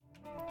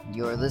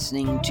You're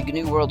listening to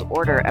GNU World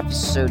Order,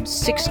 episode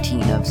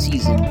 16 of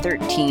season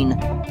 13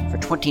 for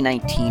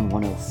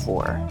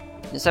 2019-104.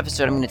 In this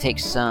episode, I'm going to take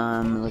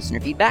some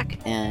listener feedback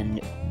and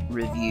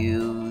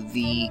review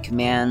the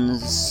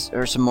commands,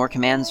 or some more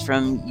commands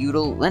from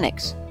util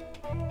Linux.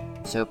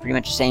 So pretty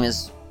much the same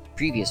as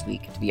previous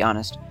week, to be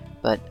honest.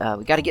 But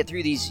we got to get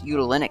through these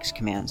util Linux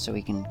commands so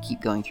we can keep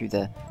going through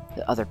the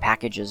other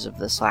packages of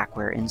the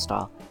Slackware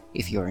install.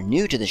 If you're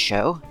new to the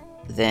show,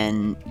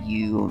 then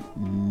you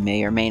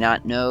may or may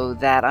not know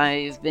that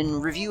I've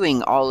been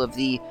reviewing all of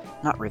the...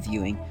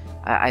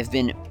 I've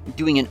been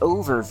doing an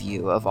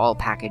overview of all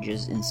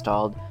packages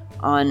installed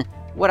on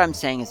what I'm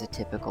saying is a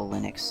typical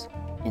Linux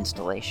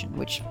installation,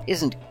 which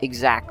isn't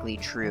exactly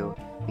true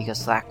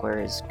because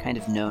Slackware is kind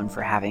of known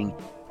for having...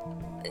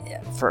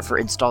 for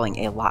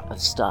installing a lot of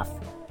stuff.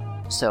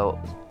 So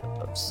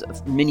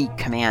many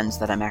commands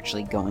that I'm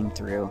actually going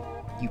through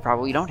you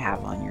probably don't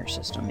have on your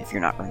system if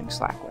you're not running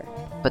Slackware.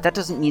 But that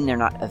doesn't mean they're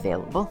not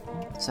available,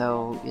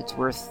 so it's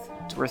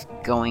worth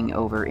going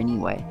over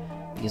anyway,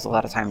 because a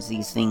lot of times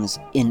these things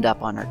end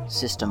up on our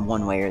system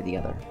one way or the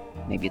other.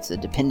 Maybe it's a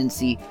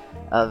dependency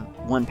of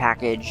one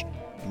package,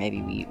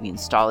 maybe we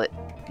install it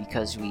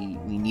because we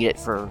need it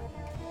for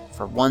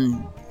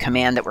one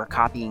command that we're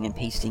copying and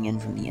pasting in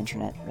from the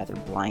internet rather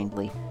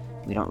blindly.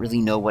 We don't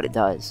really know what it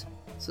does,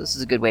 so this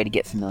is a good way to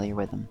get familiar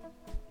with them.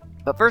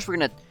 But first we're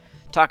going to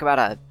talk about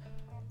a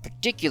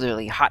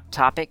particularly hot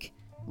topic,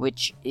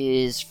 which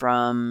is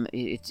from,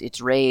 it's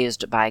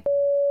raised by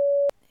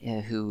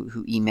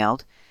who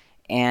emailed,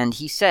 and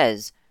he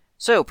says,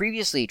 so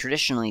previously,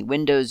 traditionally,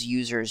 Windows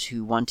users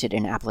who wanted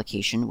an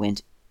application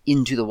went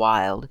into the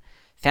wild,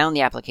 found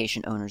the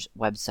application owner's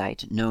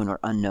website, known or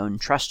unknown,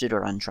 trusted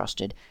or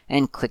untrusted,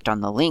 and clicked on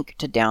the link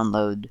to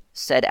download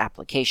said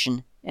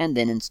application, and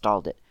then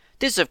installed it.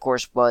 This, of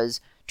course,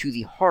 was to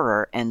the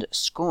horror and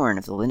scorn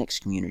of the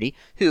Linux community,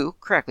 who,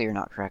 correctly or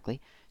not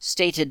correctly,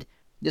 stated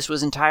this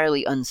was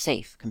entirely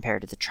unsafe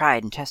compared to the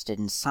tried and tested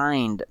and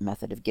signed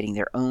method of getting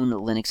their own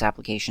Linux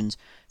applications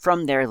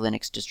from their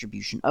Linux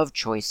distribution of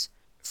choice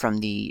from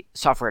the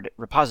software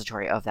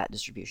repository of that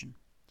distribution.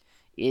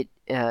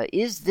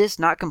 Is this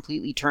not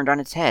completely turned on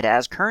its head,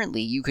 as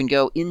currently you can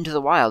go into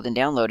the wild and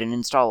download and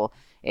install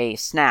a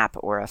snap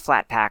or a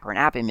Flatpak or an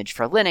app image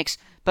for Linux,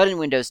 but in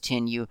Windows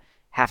 10 you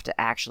have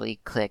to actually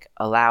click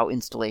Allow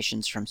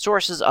Installations from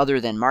Sources Other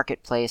Than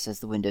Marketplace, as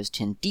the Windows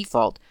 10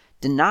 default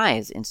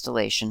denies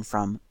installation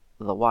from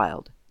the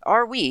wild.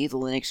 Are we, the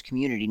Linux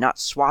community, not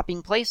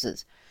swapping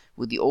places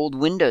with the old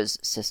Windows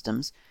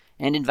systems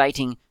and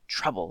inviting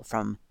trouble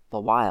from the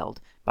wild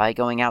by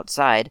going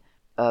outside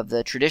of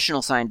the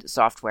traditional signed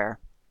software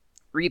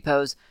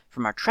repos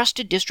from our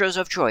trusted distros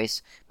of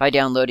choice by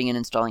downloading and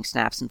installing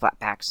snaps and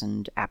Flatpaks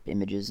and app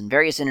images and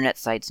various internet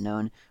sites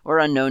known or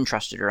unknown,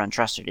 trusted or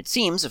untrusted? It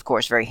seems, of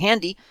course, very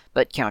handy,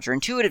 but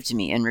counterintuitive to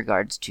me in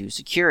regards to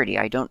security.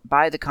 I don't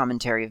buy the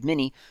commentary of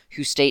many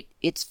who state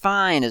it's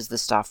fine as the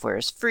software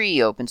is free,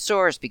 open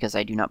source, because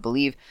I do not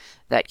believe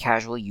that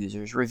casual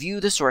users review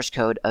the source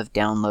code of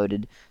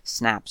downloaded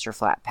snaps or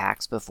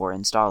Flatpaks before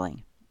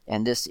installing.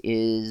 And this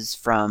is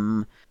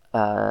from...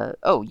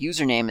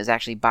 username is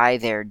actually By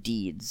Their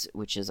Deeds,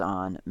 which is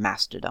on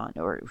Mastodon,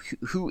 or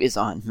who is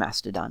on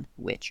Mastodon,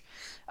 which.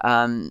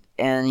 And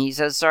he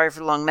says, sorry for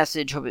the long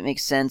message, hope it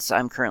makes sense,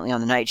 I'm currently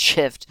on the night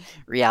shift,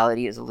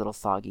 reality is a little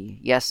foggy.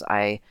 Yes,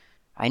 I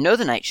know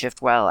the night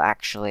shift well,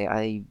 actually,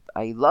 I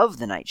love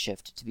the night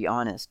shift, to be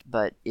honest,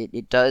 but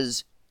it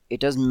does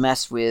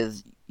mess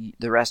with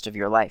the rest of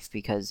your life,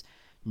 because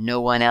no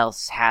one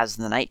else has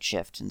the night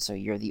shift, and so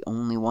you're the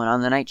only one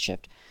on the night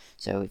shift.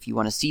 So if you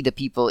want to see the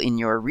people in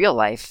your real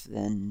life,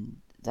 then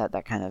that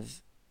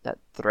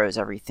throws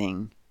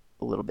everything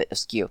a little bit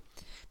askew.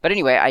 But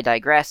anyway, I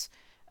digress.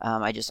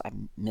 I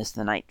miss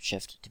the night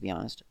shift, to be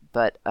honest.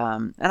 But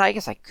and I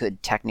guess I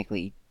could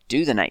technically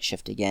do the night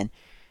shift again.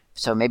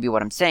 So maybe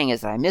what I'm saying is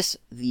that I miss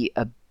the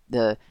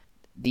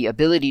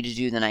ability to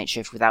do the night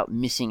shift without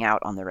missing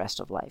out on the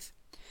rest of life.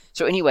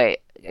 So anyway,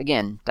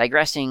 again,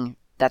 digressing.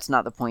 That's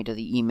not the point of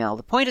the email.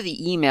 The point of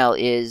the email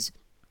is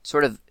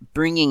sort of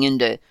bringing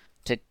into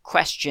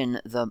question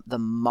the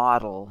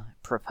model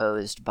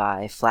proposed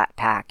by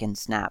Flatpak and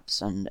Snaps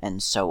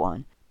and so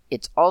on.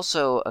 It's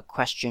also a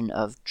question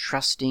of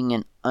trusting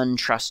and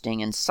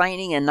untrusting and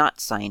signing and not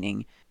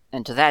signing.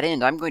 And to that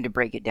end, I'm going to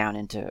break it down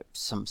into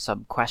some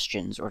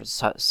sub-questions or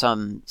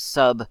some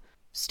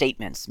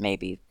sub-statements,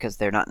 maybe, because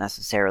they're not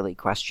necessarily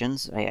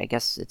questions. I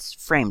guess it's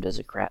framed as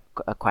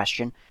a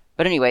question.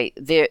 But anyway,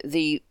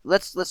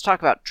 let's talk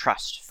about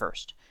trust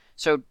first.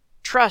 So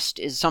trust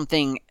is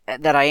something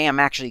that I am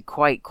actually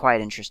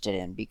quite interested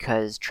in,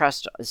 because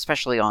trust,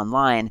 especially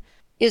online,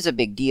 is a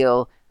big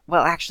deal.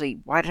 Well, actually,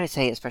 why did I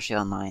say especially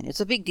online?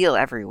 It's a big deal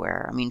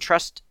everywhere. I mean,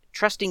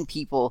 trusting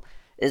people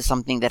is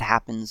something that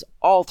happens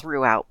all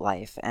throughout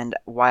life, and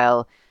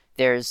while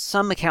there's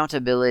some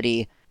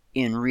accountability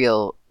in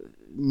real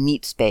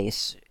meat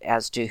space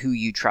as to who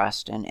you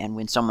trust, and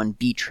when someone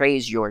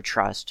betrays your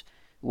trust,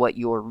 what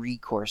your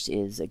recourse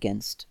is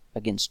against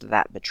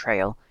that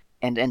betrayal.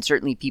 And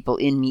certainly people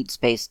in meat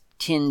space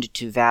tend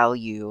to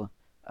value,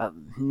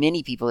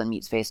 many people in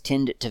Meatspace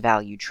tend to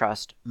value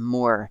trust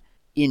more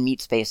in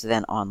Meatspace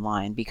than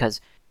online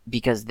because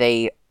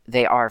they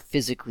are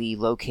physically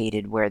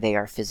located where they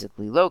are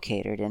physically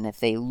located, and if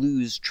they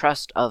lose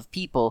trust of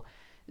people,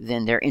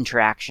 then their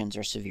interactions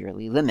are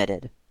severely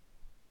limited.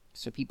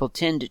 So people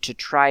tend to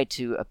try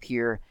to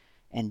appear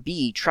and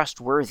be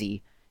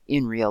trustworthy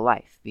in real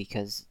life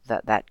because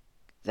that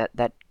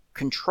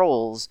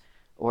controls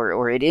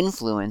or it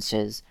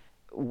influences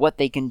what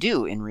they can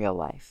do in real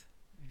life,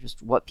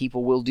 just what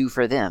people will do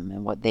for them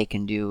and what they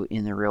can do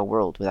in the real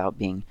world without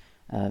being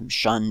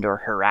shunned or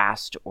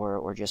harassed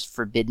or just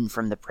forbidden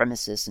from the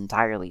premises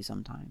entirely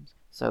sometimes.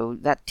 So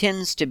that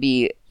tends to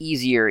be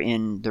easier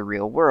in the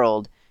real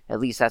world. At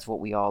least that's what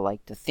we all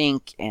like to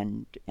think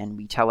and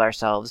we tell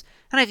ourselves.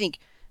 And I think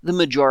the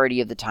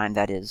majority of the time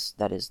that is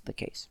the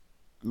case.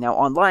 Now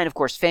online, of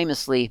course,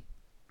 famously,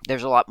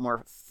 there's a lot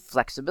more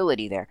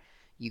flexibility there.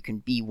 You can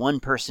be one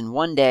person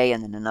one day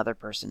and then another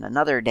person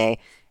another day,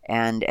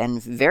 and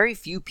very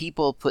few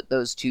people put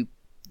those two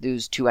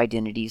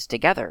identities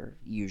together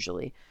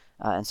usually.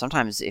 And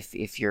sometimes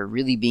if you're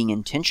really being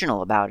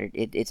intentional about it,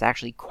 it's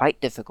actually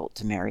quite difficult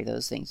to marry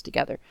those things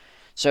together.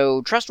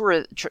 So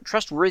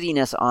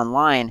trustworthiness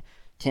online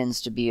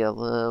tends to be a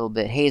little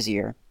bit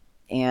hazier.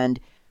 And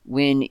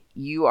when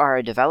you are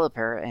a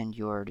developer and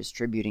you're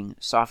distributing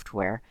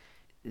software,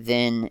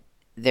 then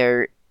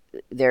there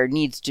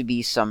needs to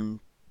be some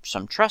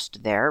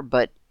trust there,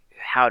 but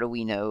how do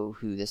we know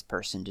who this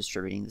person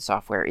distributing the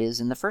software is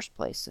in the first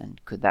place?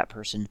 And could that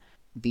person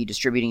be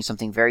distributing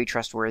something very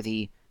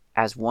trustworthy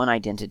as one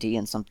identity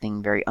and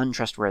something very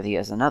untrustworthy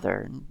as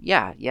another?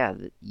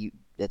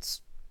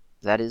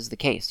 That is the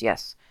case,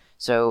 yes.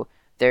 So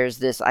there's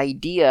this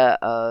idea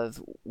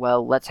of,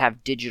 well, let's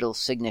have digital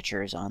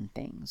signatures on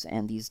things,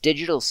 and these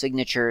digital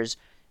signatures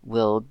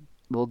will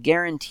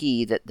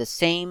guarantee that the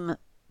same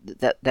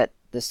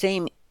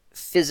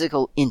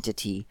physical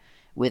entity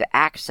with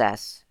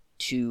access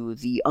to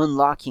the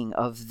unlocking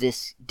of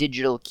this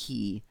digital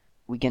key,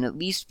 we can at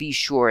least be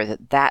sure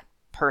that that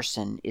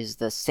person is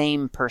the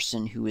same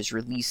person who is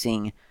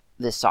releasing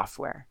this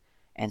software.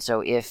 And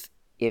so if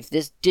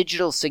this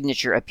digital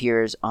signature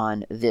appears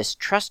on this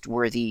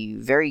trustworthy,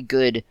 very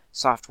good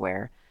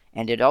software,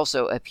 and it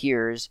also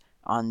appears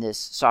on this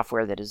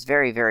software that is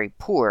very, very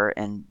poor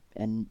and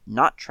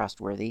not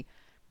trustworthy,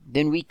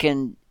 then we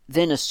can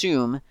then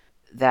assume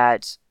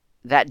that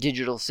that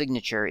digital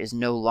signature is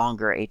no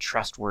longer a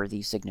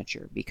trustworthy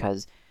signature,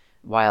 because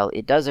while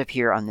it does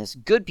appear on this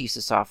good piece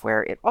of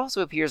software, it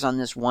also appears on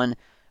this one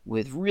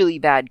with really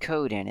bad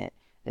code in it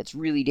that's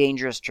really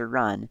dangerous to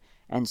run.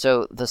 And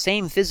so the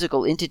same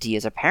physical entity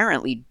is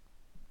apparently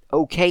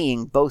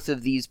okaying both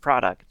of these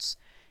products,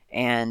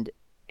 and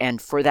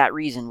for that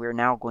reason we're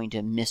now going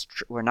to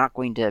we're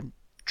going to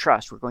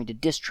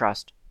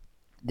distrust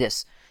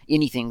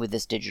anything with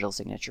this digital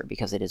signature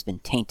because it has been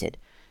tainted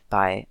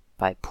by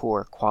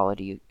poor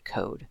quality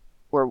code,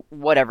 or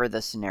whatever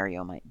the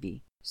scenario might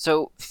be.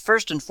 So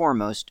first and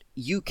foremost,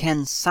 you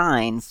can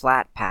sign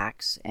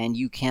Flatpaks and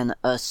you can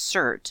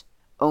assert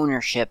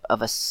ownership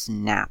of a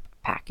snap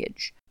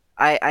package.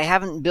 I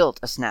haven't built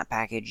a snap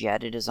package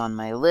yet. It is on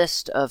my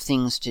list of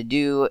things to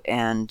do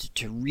and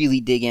to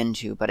really dig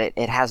into, but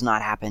it has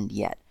not happened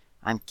yet.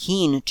 I'm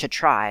keen to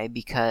try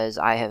because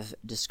I have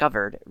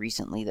discovered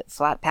recently that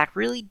Flatpak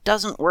really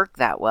doesn't work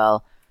that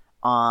well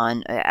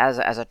as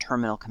a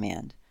terminal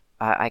command.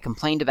 I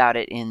complained about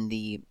it in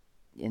the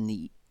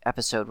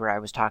episode where I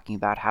was talking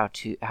about how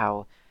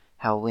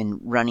when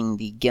running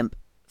the GIMP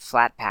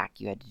Flatpak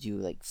you had to do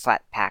like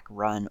flatpak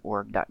run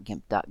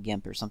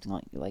org.gimp.gimp or something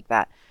like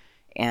that,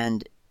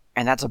 and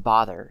that's a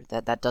bother.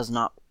 That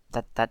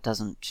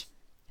doesn't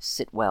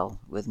sit well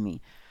with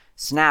me.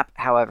 Snap,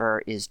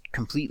 however, is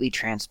completely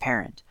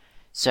transparent.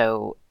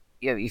 So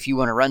if you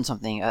want to run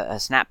something, a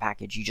snap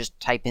package, you just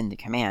type in the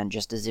command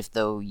just as if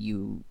though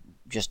you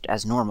just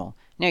as normal.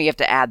 Now you have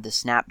to add the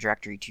snap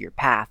directory to your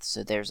path,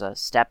 so there's a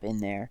step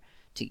in there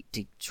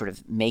to sort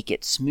of make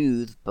it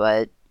smooth,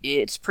 but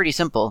it's pretty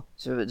simple.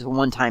 So it's a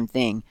one-time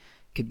thing.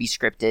 Could be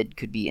scripted,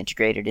 could be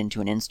integrated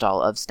into an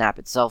install of Snap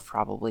itself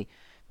probably.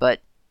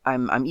 But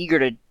I'm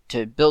eager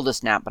to build a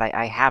Snap, but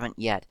I haven't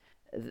yet.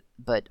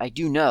 But I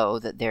do know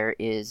that there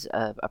is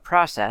a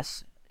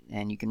process,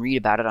 and you can read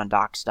about it on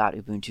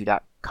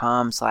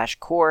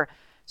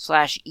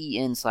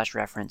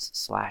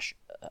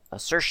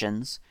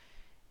docs.ubuntu.com/core/en/reference/assertions.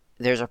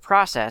 There's a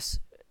process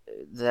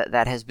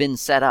that has been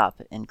set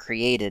up and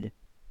created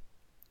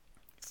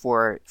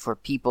for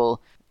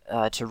people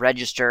to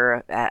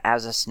register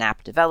as a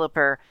Snap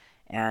developer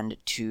and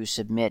to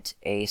submit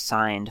a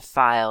signed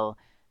file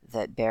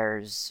that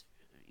bears,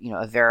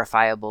 a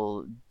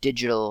verifiable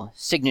digital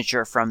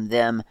signature from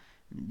them,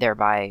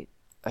 thereby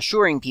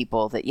assuring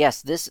people that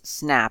yes, this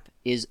Snap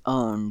is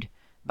owned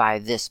by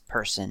this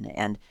person.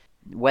 And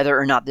whether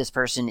or not this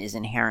person is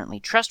inherently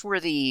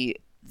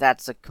trustworthy,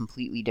 that's a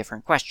completely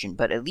different question.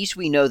 But at least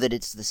we know that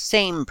it's the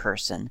same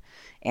person.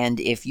 And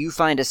if you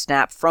find a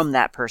Snap from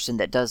that person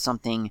that does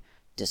something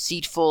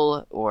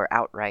deceitful or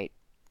outright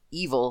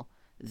evil,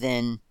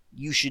 then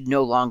you should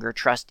no longer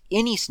trust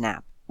any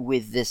snap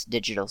with this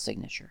digital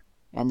signature.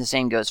 And the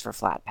same goes for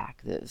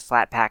Flatpak. The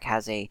Flatpak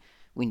has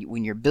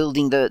when you're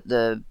building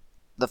the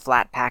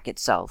Flatpak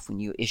itself, when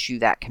you issue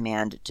that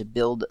command to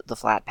build the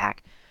Flatpak,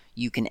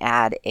 you can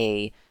add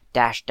a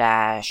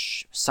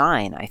 --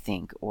 sign, I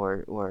think,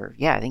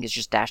 I think it's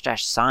just --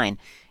 sign,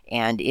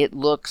 and it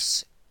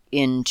looks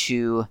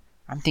into,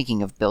 I'm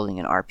thinking of building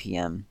an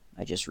RPM,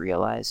 I just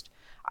realized.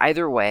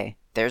 Either way,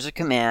 there's a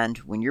command,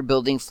 when you're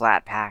building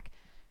Flatpak,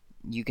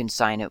 you can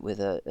sign it with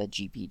a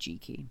GPG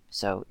key.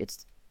 So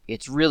it's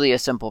really a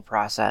simple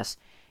process,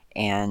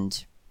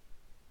 and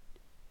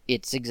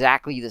it's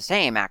exactly the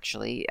same,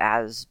 actually,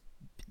 as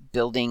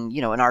building,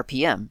 an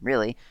RPM,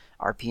 really.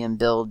 RPM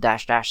build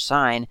 --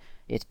 sign,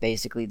 it's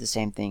basically the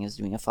same thing as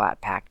doing a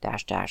Flatpak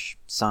 --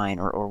 sign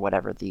or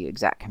whatever the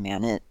exact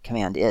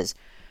command is,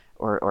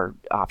 or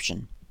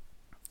option.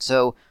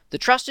 So the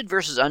trusted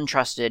versus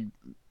untrusted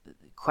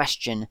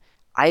question,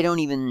 I don't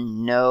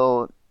even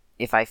know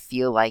if I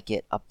feel like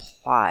it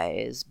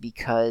applies,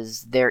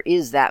 because there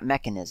is that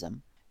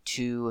mechanism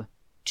to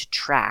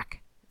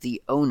track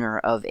the owner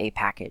of a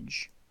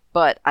package.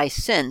 But I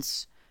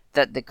sense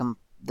that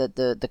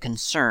the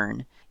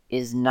concern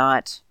is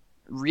not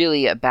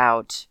really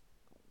about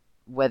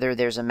whether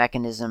there's a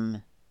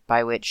mechanism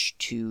by which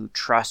to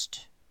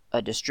trust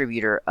a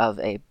distributor of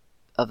a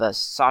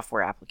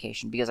software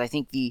application, because I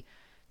think the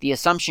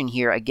assumption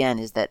here again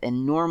is that a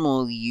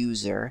normal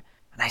user,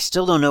 and I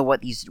still don't know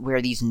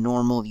where these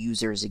normal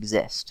users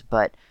exist,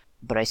 but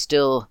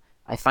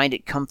I find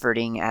it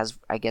comforting, as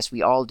I guess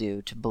we all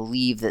do, to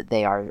believe that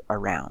they are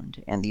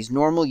around. And these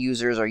normal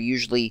users are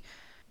usually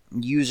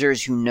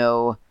users who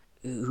know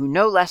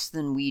less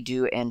than we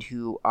do, and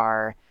who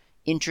are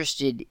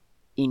interested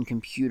in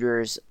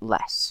computers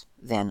less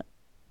than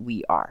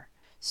we are.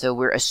 So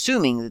we're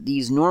assuming that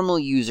these normal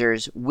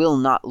users will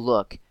not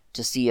look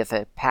to see if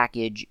a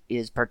package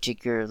is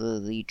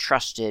particularly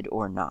trusted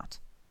or not.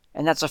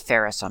 And that's a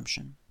fair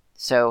assumption.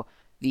 So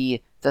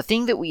the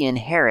thing that we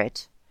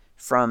inherit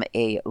from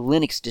a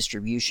Linux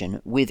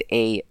distribution with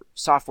a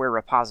software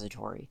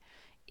repository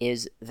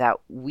is that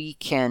we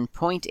can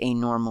point a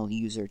normal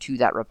user to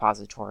that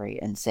repository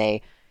and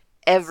say,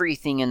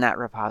 everything in that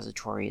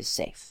repository is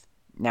safe.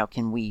 Now,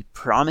 can we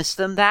promise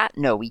them that?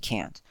 No, we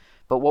can't.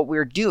 But what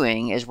we're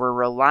doing is we're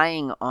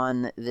relying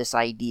on this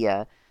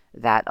idea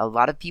that a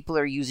lot of people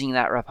are using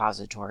that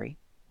repository.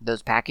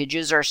 Those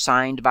packages are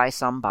signed by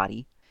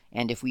somebody.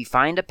 And if we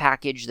find a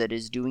package that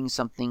is doing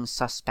something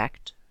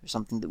suspect, or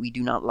something that we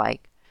do not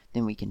like,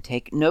 then we can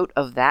take note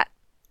of that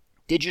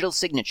digital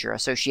signature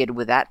associated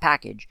with that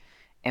package,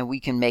 and we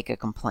can make a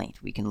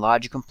complaint. We can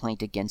lodge a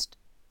complaint against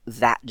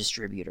that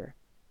distributor.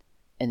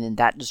 And then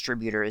that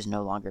distributor is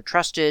no longer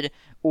trusted,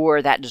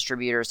 or that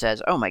distributor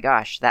says, oh my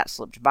gosh, that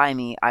slipped by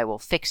me, I will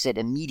fix it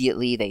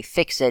immediately. They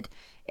fix it,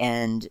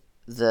 and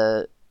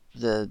the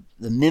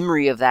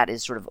memory of that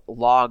is sort of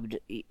logged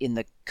in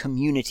the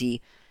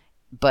community.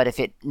 But if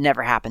it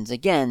never happens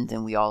again,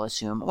 then we all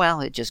assume, well,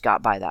 it just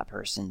got by that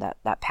person,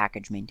 that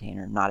package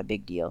maintainer, not a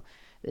big deal.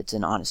 It's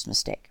an honest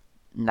mistake.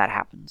 And that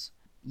happens.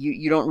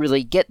 You don't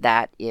really get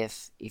that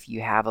if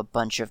you have a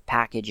bunch of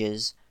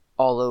packages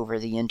all over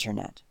the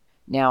internet.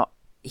 Now,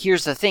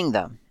 here's the thing,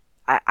 though.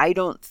 I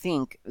don't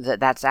think that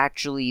that's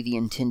actually the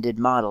intended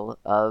model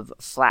of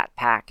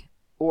Flatpak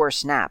or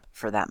Snap,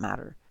 for that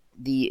matter.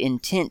 The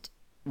intent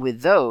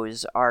with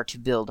those are to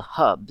build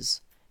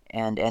hubs.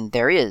 And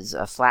there is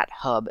a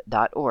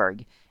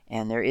flathub.org,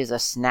 and there is a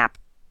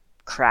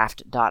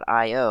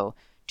snapcraft.io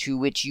to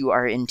which you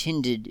are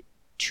intended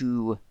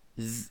to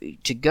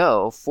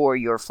go for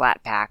your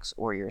Flatpaks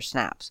or your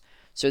Snaps.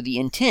 So the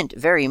intent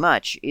very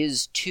much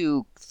is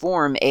to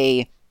form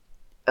a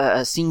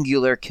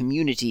singular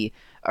community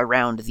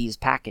around these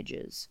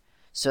packages,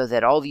 so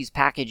that all these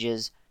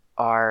packages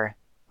are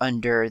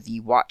under the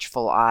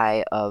watchful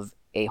eye of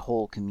a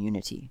whole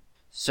community.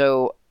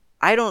 So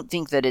I don't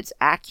think that it's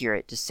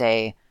accurate to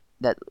say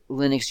that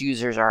Linux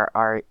users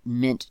are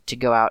meant to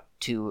go out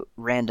to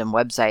random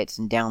websites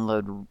and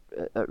download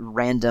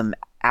random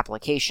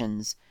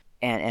applications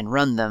and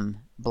run them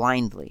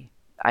blindly.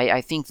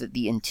 I think that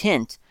the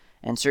intent,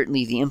 and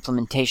certainly the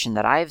implementation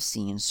that I've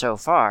seen so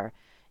far,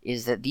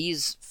 is that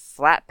these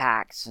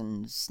Flatpaks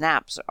and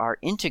Snaps are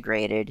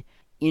integrated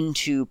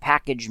into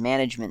package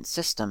management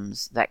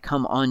systems that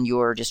come on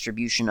your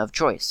distribution of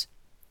choice.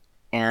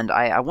 And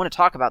I want to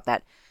talk about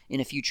that in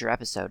a future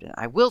episode, and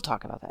I will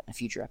talk about that in a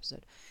future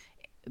episode.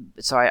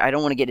 So I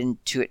don't want to get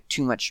into it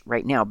too much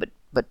right now, but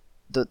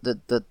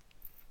the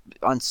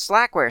on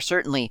Slackware,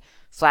 certainly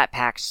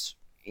Flatpaks,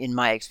 in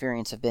my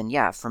experience, have been,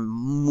 from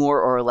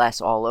more or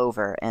less all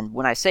over. And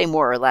when I say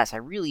more or less, I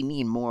really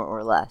mean more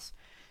or less.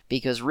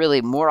 Because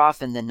really, more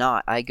often than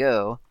not, I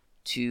go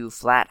to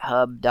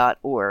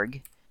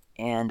flathub.org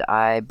and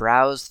I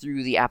browse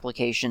through the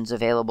applications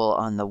available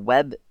on the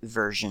web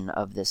version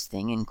of this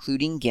thing,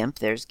 including GIMP.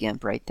 There's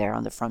GIMP right there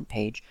on the front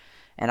page.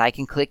 And I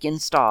can click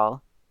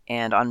install,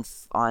 and on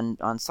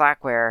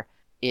Slackware,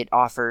 it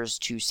offers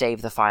to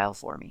save the file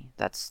for me.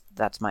 That's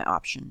my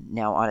option.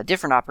 Now, on a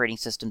different operating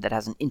system that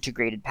has an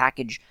integrated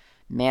package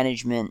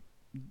management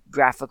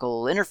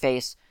graphical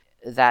interface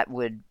that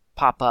would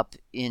pop up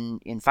in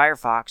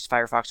Firefox,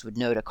 Firefox would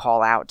know to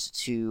call out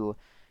to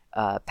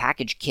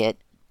PackageKit,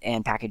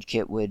 and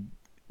PackageKit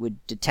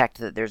would detect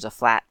that there's a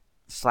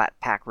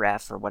Flatpak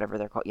ref, or whatever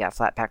they're called. Yeah,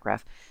 Flatpak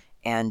ref.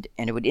 And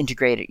it would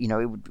integrate it,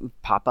 it would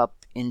pop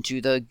up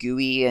into the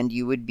GUI, and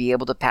you would be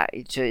able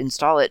to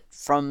install it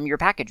from your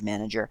package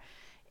manager.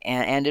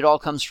 And it all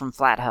comes from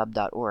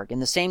flathub.org.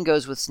 And the same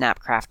goes with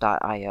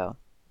snapcraft.io.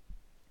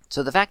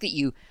 So the fact that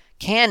you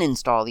can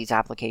install these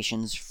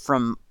applications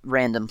from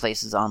random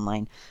places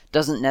online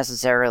doesn't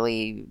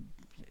necessarily,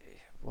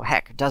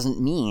 doesn't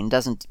mean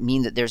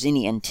that there's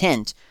any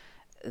intent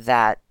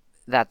that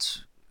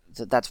that's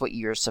what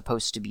you're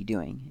supposed to be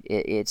doing.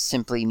 It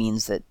simply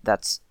means that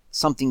that's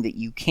something that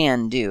you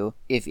can do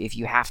if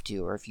you have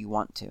to, or if you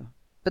want to.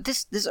 But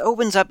this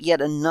opens up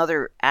yet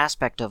another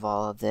aspect of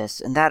all of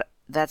this, and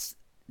that's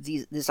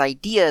this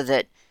idea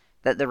that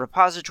the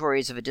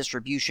repositories of a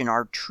distribution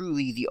are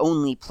truly the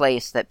only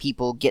place that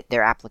people get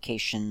their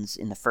applications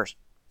in the first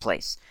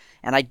place.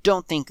 And I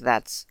don't think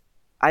that's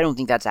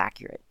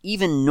accurate.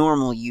 Even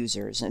normal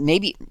users, and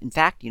maybe, in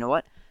fact, you know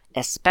what?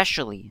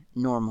 Especially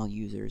normal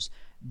users,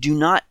 do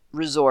not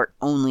resort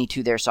only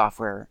to their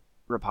software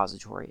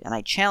repository, and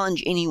I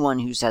challenge anyone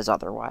who says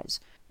otherwise.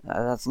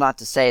 That's not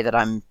to say that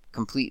I'm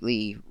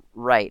completely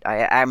right.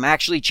 I'm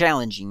actually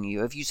challenging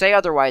you. If you say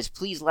otherwise,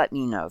 please let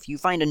me know. If you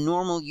find a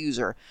normal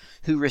user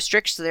who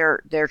restricts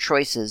their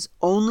choices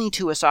only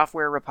to a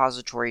software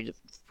repository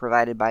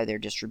provided by their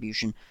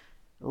distribution,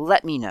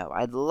 let me know.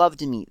 I'd love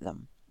to meet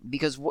them.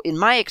 Because in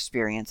my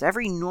experience,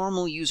 every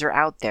normal user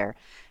out there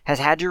has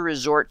had to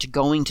resort to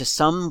going to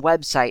some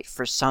website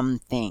for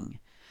something.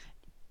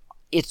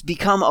 It's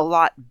become a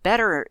lot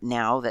better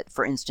now that,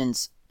 for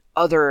instance,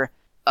 other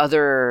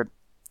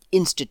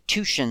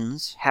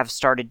institutions have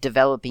started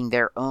developing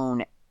their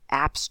own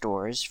app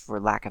stores, for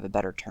lack of a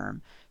better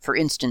term. For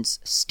instance,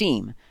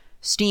 Steam.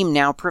 Steam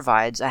now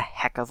provides a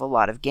heck of a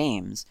lot of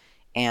games,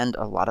 and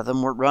a lot of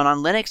them run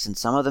on Linux, and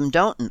some of them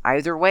don't, and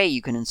either way,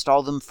 you can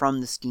install them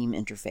from the Steam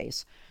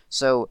interface.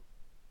 So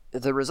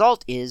the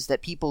result is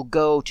that people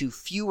go to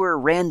fewer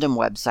random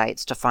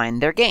websites to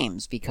find their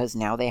games, because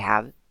now they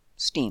have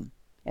Steam,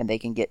 and they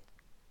can get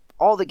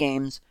all the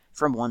games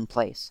from one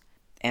place.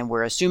 And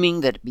we're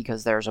assuming that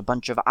because there's a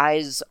bunch of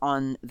eyes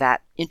on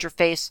that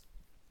interface,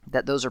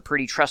 that those are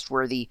pretty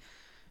trustworthy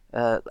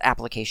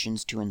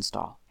applications to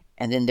install.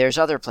 And then there's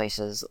other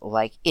places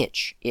like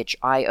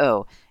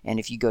itch.io. And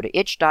if you go to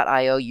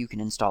itch.io, you can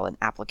install an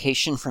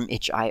application from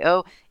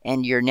itch.io,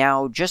 and you're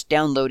now just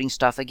downloading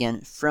stuff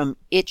again from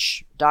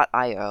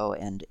itch.io,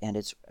 and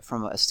it's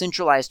from a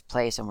centralized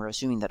place, and we're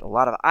assuming that a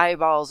lot of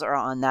eyeballs are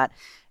on that,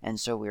 and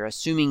so we're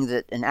assuming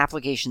that an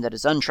application that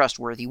is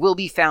untrustworthy will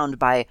be found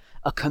by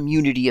a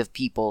community of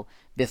people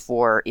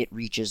before it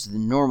reaches the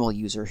normal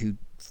user who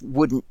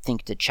wouldn't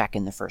think to check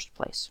in the first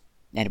place.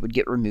 And it would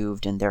get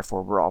removed, and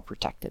therefore we're all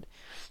protected.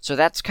 So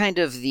that's kind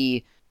of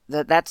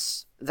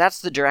that's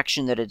the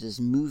direction that it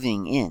is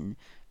moving in.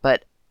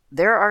 But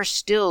there are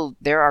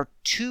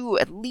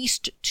at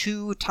least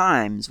two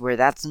times where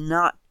that's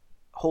not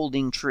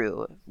holding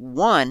true.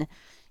 One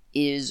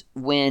is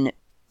when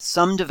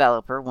some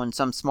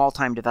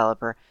small-time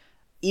developer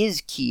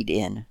is keyed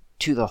in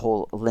to the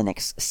whole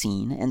Linux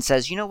scene and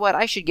says, you know what,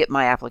 I should get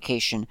my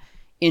application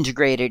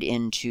integrated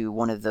into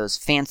one of those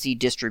fancy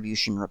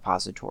distribution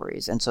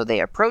repositories. And so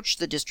they approach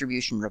the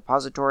distribution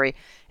repository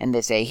and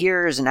they say,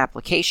 here's an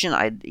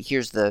application,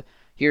 here's the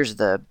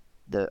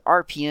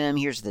RPM,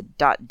 here's the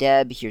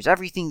 .deb, here's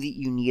everything that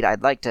you need.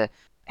 I'd like to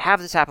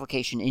have this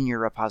application in your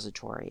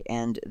repository.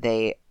 And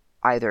they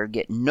either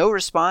get no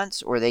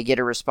response, or they get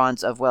a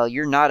response of, well,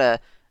 you're not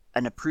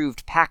an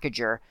approved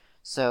packager,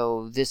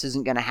 so this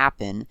isn't going to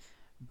happen.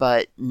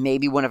 But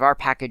maybe one of our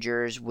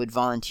packagers would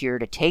volunteer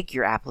to take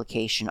your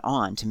application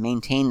on to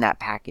maintain that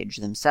package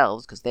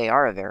themselves, because they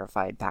are a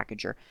verified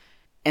packager.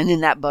 And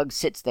then that bug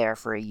sits there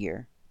for a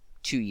year,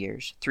 2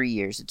 years, 3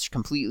 years. It's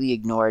completely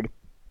ignored,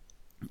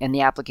 and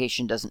the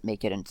application doesn't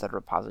make it into the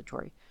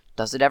repository.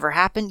 Does it ever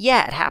happen?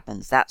 Yeah, it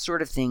happens. That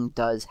sort of thing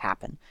does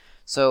happen.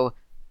 So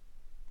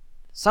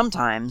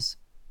sometimes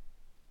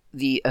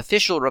the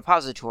official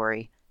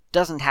repository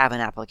doesn't have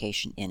an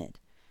application in it.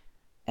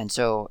 And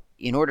so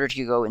in order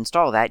to go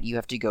install that, you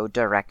have to go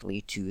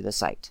directly to the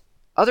site.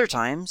 Other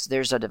times,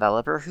 there's a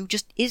developer who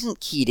just isn't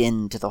keyed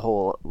into the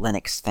whole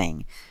Linux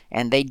thing,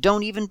 and they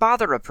don't even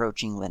bother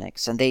approaching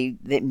Linux, and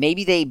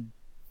maybe they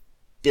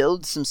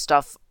build some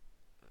stuff,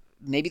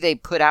 maybe they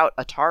put out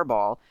a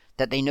tarball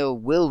that they know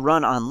will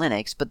run on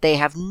Linux, but they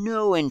have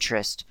no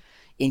interest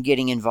in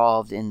getting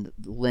involved in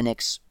the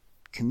Linux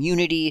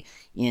community,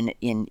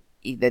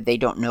 that they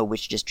don't know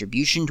which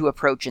distribution to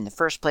approach in the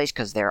first place,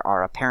 because there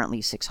are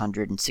apparently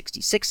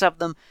 666 of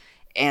them.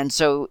 And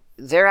so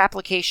their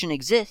application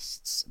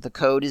exists. The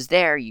code is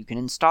there. You can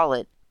install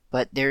it.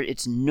 but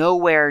it's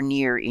nowhere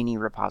near any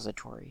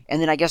repository.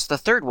 And then I guess the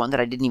third one that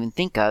I didn't even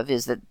think of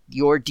is that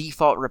your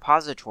default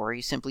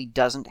repository simply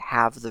doesn't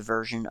have the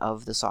version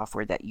of the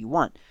software that you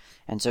want.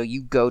 And so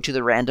you go to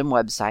the random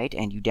website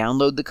and you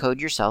download the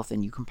code yourself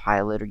and you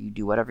compile it, or you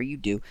do whatever you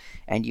do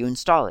and you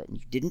install it. And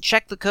you didn't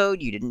check the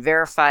code, you didn't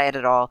verify it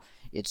at all.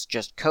 It's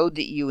just code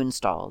that you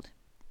installed.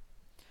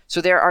 So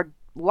there are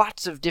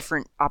lots of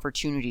different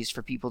opportunities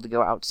for people to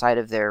go outside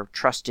of their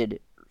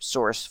trusted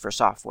source for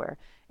software.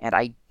 And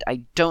I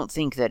don't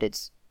think that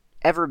it's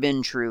ever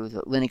been true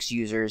that Linux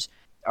users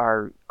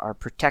are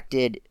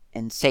protected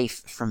and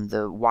safe from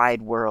the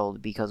wide world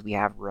because we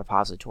have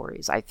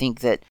repositories. I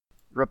think that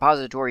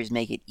repositories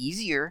make it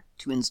easier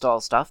to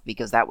install stuff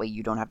because that way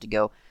you don't have to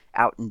go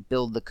out and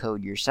build the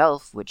code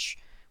yourself, which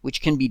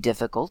can be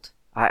difficult.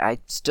 I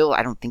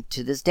don't think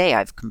to this day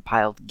I've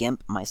compiled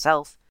GIMP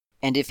myself.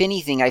 And if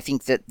anything, I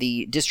think that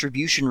the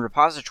distribution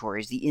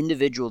repositories, the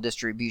individual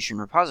distribution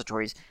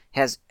repositories,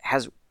 has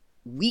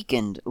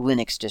weakened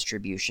Linux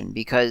distribution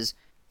because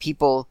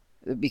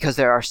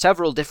there are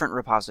several different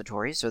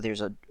repositories, so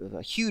there's a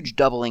huge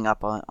doubling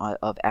up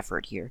of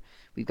effort here.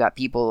 We've got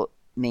people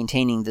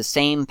maintaining the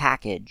same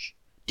package,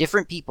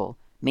 different people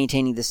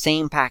maintaining the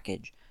same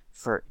package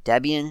for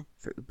Debian,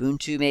 for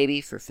Ubuntu maybe,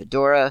 for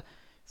Fedora,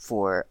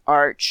 for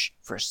Arch,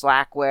 for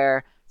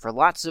Slackware, for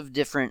lots of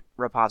different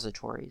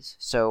repositories.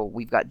 So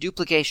we've got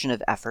duplication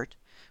of effort.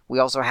 We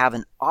also have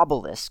an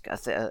obelisk,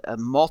 a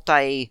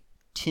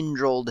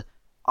multi-tindrilled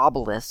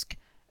obelisk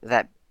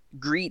that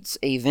greets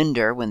a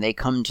vendor when they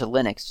come to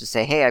Linux to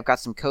say, hey, I've got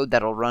some code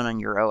that'll run on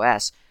your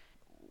OS.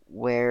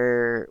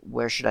 Where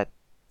should I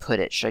put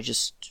it? Should I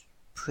just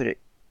put it...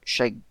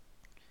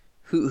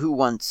 Who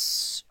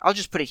wants... I'll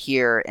just put it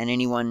here, and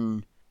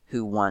anyone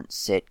who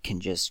wants it can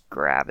just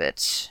grab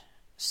it.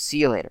 See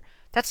you later.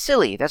 That's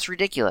silly. That's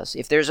ridiculous.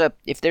 If there's a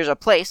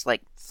place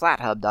like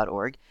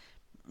flathub.org,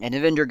 and a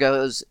vendor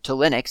goes to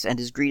Linux and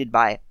is greeted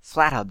by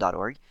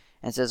flathub.org,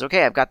 and says,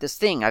 okay, I've got this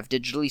thing, I've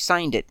digitally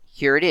signed it,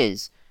 here it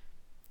is.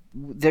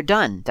 They're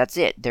done. That's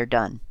it. They're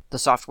done. The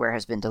software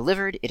has been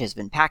delivered, it has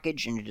been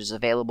packaged, and it is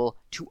available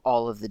to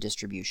all of the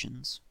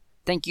distributions.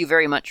 Thank you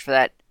very much for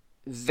that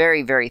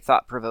very, very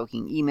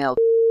thought-provoking email,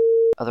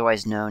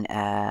 otherwise known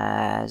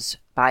as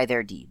By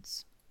Their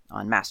Deeds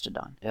on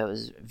Mastodon. It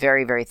was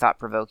very, very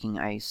thought-provoking.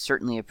 I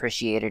certainly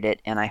appreciated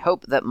it, and I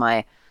hope that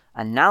my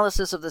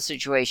analysis of the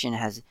situation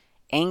has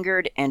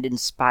angered and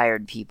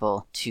inspired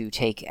people to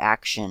take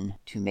action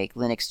to make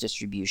Linux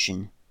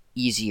distribution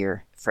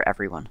easier for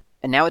everyone.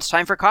 And now it's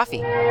time for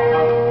coffee.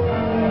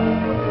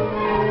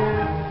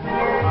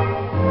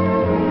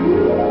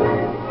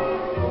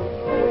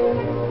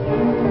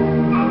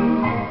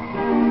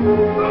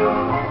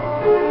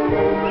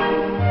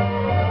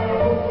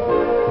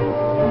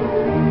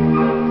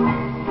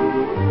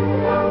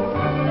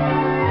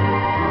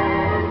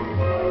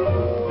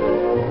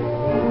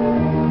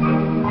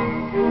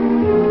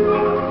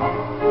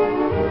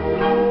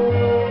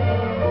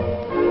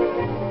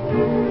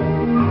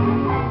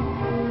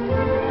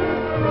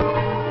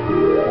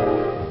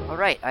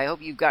 I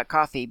hope you've got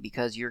coffee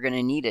because you're going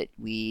to need it.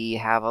 We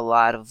have a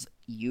lot of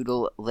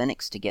util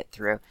Linux to get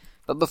through.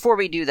 But before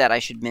we do that, I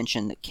should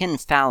mention that Ken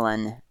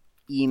Fallon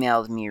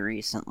emailed me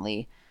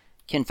recently.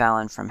 Ken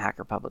Fallon from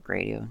Hacker Public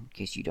Radio, in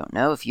case you don't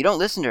know. If you don't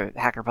listen to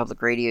Hacker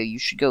Public Radio, you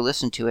should go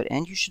listen to it,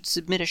 and you should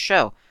submit a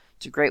show.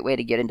 It's a great way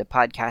to get into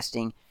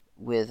podcasting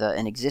with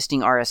an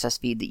existing RSS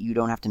feed that you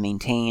don't have to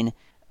maintain,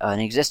 an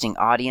existing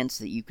audience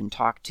that you can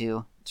talk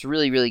to. It's a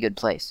really, really good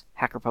place,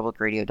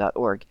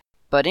 hackerpublicradio.org.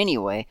 But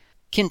anyway,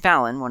 Ken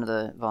Fallon, one of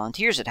the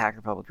volunteers at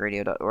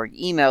hackerpublicradio.org,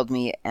 emailed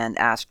me and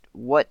asked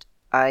what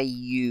I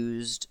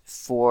used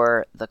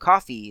for the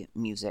coffee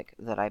music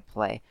that I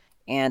play.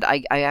 And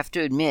I have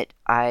to admit,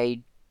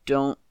 I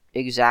don't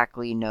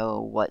exactly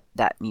know what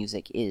that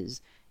music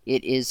is.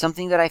 It is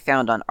something that I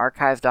found on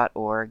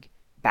archive.org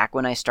back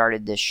when I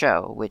started this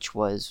show, which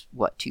was,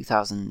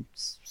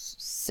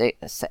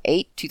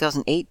 2008?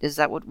 2008? Is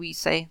that what we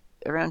say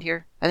around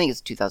here? I think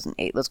it's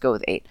 2008. Let's go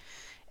with 8.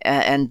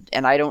 And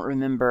I don't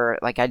remember,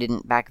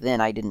 back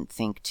then I didn't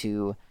think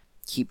to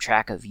keep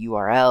track of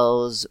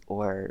URLs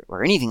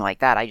or anything like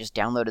that. I just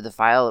downloaded the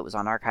file. It was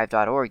on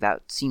archive.org.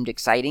 That seemed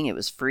exciting. It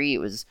was free. It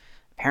was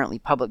apparently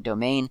public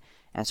domain.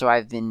 And so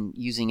I've been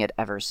using it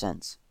ever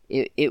since.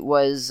 It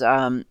was,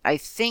 I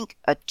think,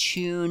 a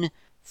tune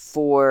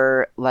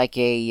for like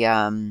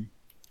a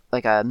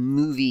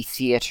movie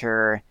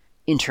theater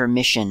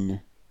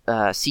intermission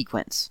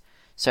sequence.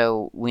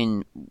 So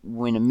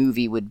when a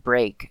movie would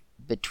break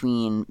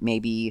between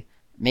maybe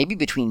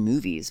between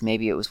movies,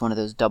 maybe it was one of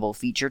those double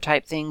feature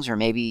type things, or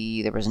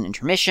maybe there was an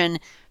intermission,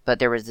 but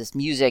there was this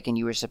music and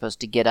you were supposed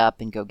to get up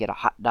and go get a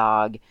hot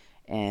dog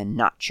and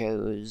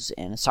nachos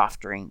and a soft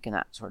drink and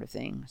that sort of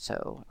thing.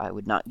 So I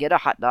would not get a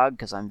hot dog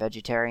because I'm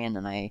vegetarian,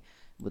 and I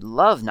would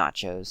love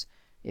nachos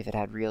if it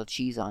had real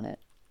cheese on it.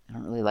 I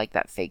don't really like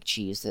that fake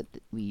cheese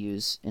that we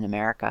use in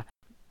America.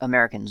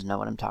 Americans know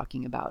what I'm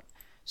talking about.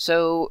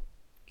 So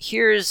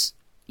here's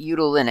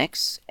util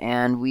Linux,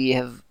 and we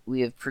have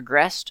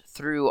progressed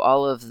through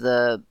all of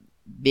the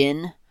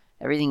bin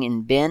everything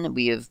in bin.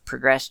 We have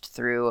progressed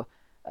through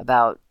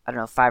about,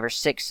 5 or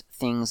 6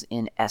 things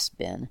in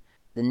sbin.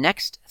 The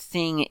next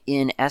thing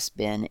in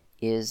sbin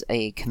is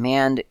a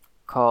command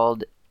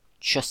called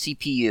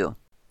chcpu.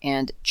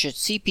 And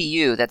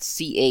chcpu, that's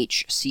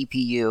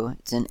chcpu,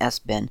 it's in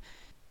sbin.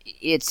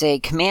 It's a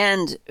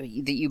command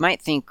that you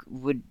might think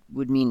would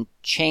mean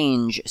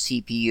change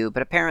CPU,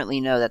 but apparently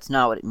no, that's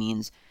not what it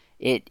means.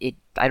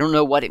 I don't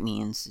know what it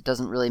means. It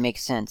doesn't really make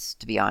sense,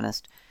 to be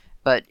honest.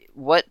 But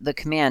what the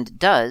command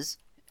does,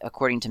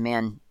 according to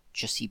man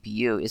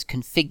chcpu, is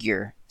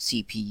configure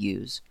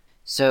CPUs.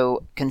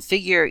 So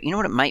configure, you know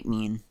what it might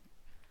mean?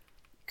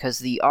 Because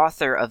the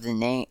author of the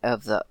name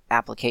of the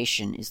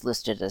application is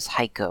listed as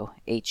Heiko,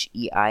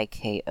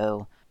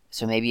 Heiko.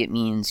 So maybe it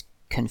means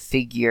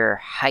configure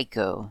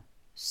Heiko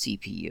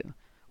CPU.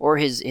 Or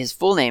his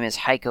full name is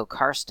Heiko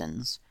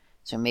Carstens,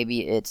 so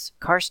maybe it's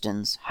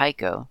Carstens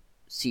Heiko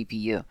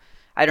CPU.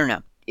 I don't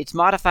know. It's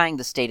modifying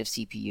the state of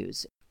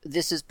CPUs.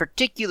 This is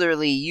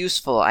particularly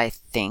useful, I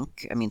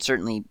think. I mean,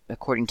 certainly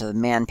according to the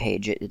man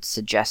page, it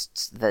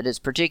suggests that it's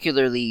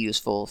particularly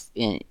useful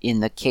in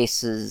the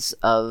cases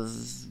of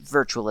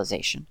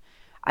virtualization.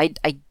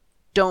 I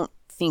don't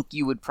think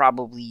you would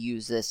probably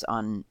use this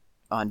on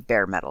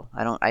bare metal.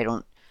 I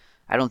don't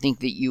think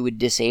that you would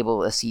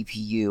disable a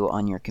CPU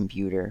on your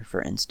computer,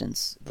 for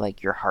instance,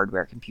 like your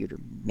hardware computer.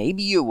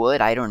 Maybe you would,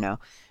 I don't know.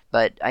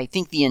 But I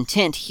think the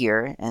intent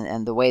here,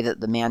 and the way that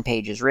the man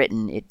page is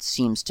written, it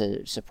seems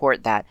to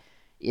support that,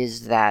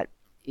 is that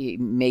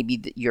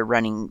maybe you're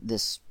running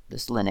this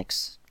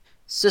Linux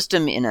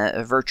system in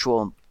a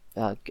virtual,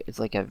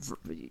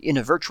 in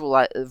a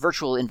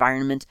virtual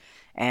environment,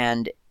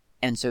 and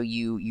so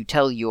you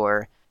tell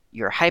your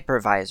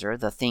hypervisor,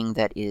 the thing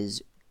that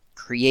is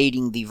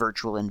creating the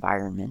virtual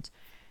environment,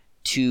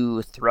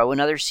 to throw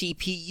another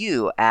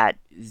CPU at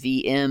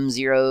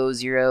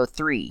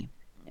VM003.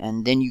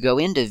 And then you go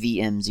into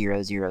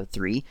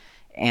VM003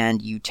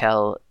 and you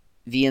tell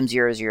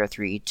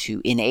VM003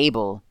 to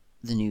enable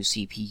the new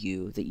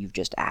CPU that you've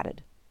just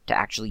added to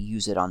actually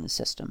use it on the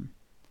system.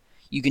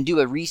 You can do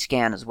a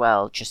rescan as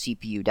well,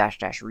 chcpu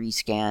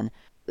 --rescan,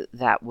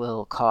 that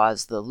will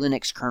cause the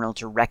Linux kernel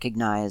to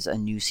recognize a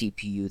new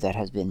CPU that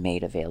has been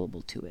made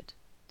available to it.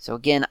 So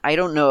again, I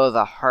don't know of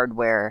a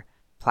hardware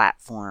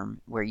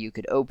platform where you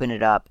could open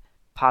it up,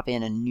 pop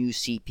in a new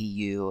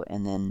CPU,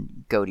 and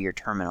then go to your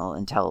terminal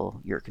and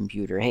tell your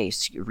computer, hey,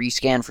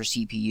 rescan for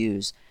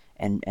CPUs,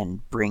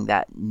 and bring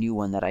that new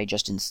one that I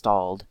just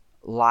installed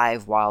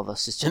live while the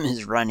system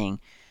is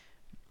running,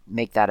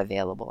 make that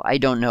available. I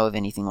don't know of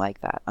anything like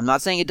that. I'm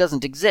not saying it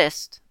doesn't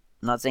exist.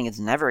 I'm not saying it's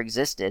never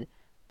existed.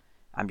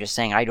 I'm just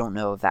saying I don't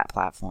know of that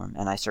platform,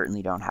 and I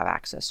certainly don't have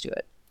access to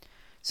it.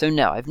 So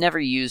no, I've never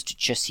used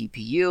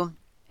chcpu,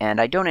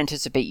 and I don't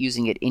anticipate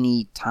using it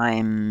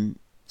anytime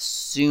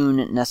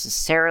soon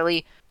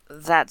necessarily.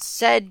 That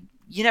said,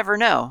 you never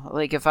know.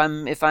 Like if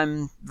I'm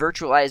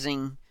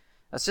virtualizing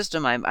a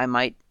system, I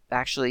might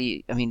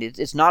actually, I mean,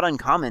 it's not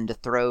uncommon to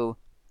throw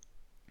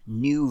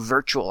new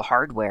virtual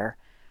hardware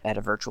at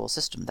a virtual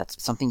system.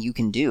 That's something you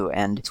can do,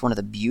 and it's one of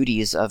the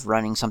beauties of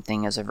running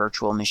something as a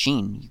virtual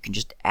machine. You can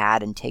just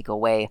add and take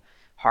away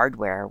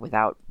hardware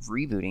without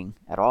rebooting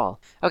at all.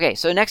 Okay,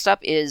 so next up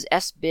is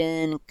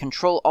sbin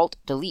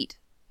Control-Alt-Delete,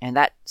 and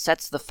that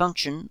sets the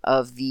function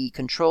of the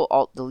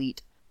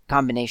Control-Alt-Delete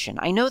combination.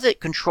 I know that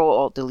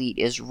Control-Alt-Delete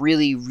is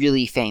really,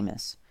 really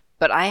famous,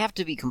 but I have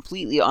to be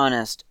completely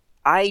honest,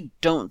 I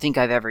don't think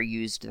I've ever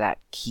used that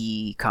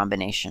key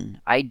combination.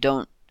 I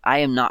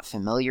am not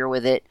familiar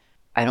with it.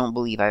 I don't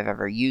believe I've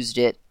ever used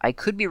it. I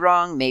could be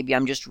wrong. Maybe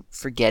I'm just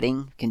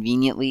forgetting,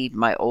 conveniently,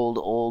 my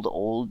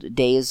old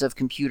days of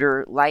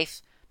computer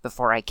life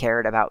before I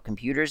cared about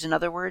computers, in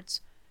other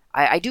words.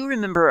 I do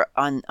remember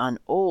on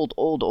old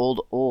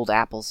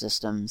Apple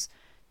systems,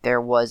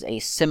 there was a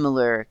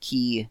similar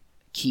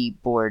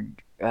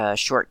keyboard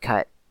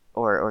shortcut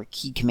or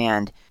key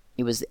command.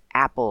 It was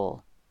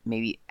Apple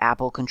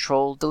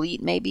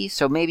Control-Delete, maybe?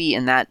 So maybe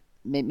in that,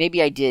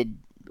 maybe I did,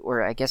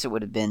 or I guess it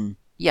would have been,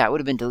 yeah, it would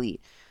have been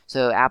delete.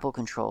 So Apple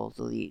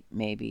Control-Delete,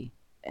 maybe.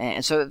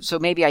 And so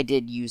maybe I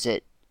did use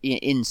it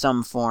in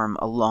some form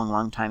a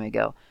long time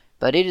ago.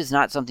 But it is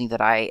not something that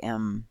I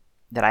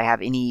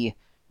have any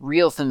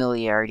real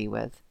familiarity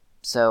with.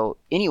 So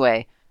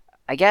anyway,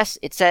 I guess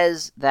it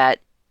says that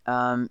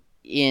in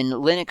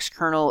Linux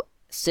kernel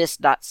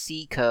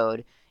sys.c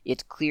code,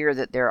 it's clear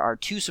that there are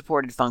two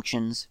supported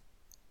functions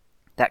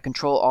that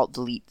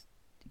Control-Alt-Delete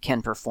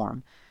can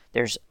perform.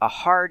 There's a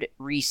hard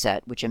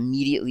reset, which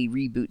immediately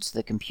reboots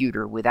the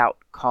computer without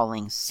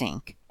calling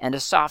sync, and a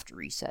soft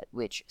reset,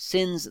 which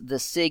sends the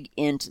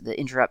SIGINT, the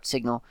interrupt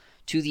signal,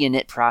 to the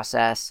init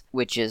process,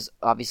 which is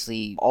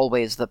obviously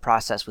always the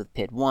process with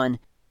PID1.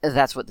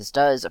 That's what this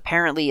does.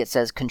 Apparently, it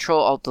says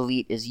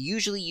Control-Alt-Delete is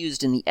usually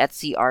used in the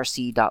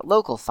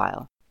etcrc.local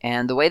file,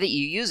 and the way that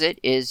you use it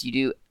is you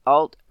do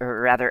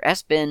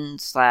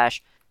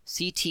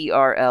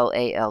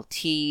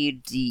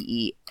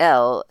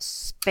sbin/ctrlaltdel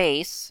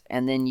space,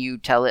 and then you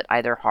tell it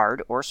either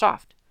hard or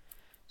soft.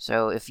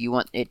 So if you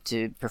want it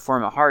to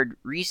perform a hard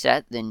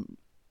reset, then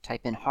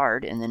type in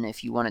hard, and then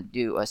if you want to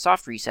do a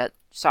soft reset,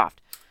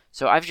 soft.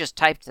 So I've just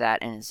typed that,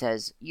 and it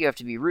says you have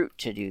to be root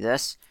to do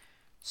this.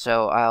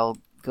 So I'll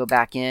go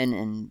back in,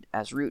 and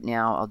as root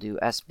now, I'll do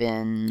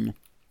sbin.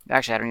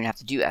 Actually, I don't even have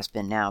to do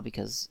sbin now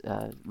because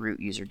root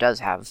user does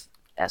have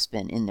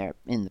sbin in there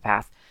in the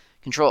path.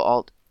 Control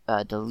Alt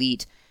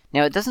delete.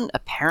 Now it doesn't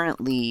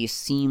apparently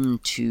seem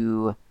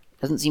to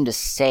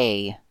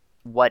say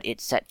what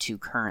it's set to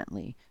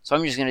currently. So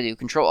I'm just going to do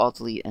Control Alt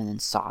delete and then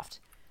soft,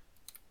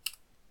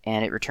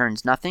 and it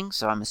returns nothing.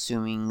 So I'm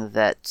assuming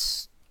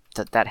that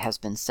has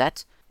been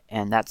set,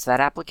 and that's that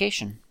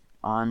application.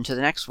 On to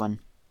the next one.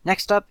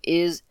 Next up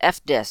is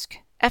fdisk.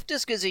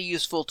 Fdisk is a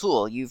useful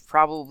tool. You've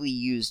probably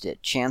used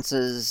it.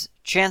 Chances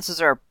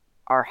are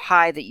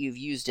high that you've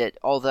used it,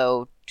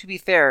 although, to be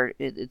fair,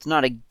 it's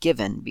not a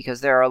given,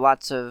 because there are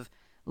lots of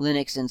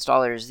Linux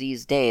installers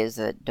these days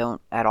that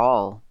don't at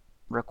all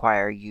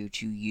require you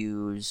to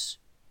use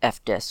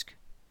fdisk,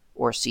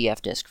 or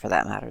cfdisk for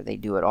that matter. They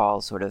do it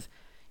all sort of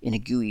in a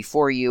GUI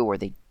for you, or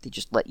they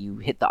just let you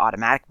hit the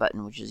automatic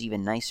button, which is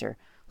even nicer. A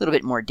little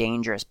bit more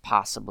dangerous,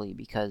 possibly,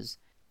 because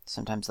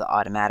sometimes the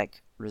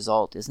automatic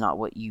result is not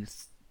what you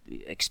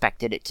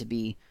expected it to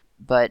be.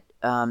 But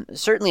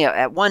certainly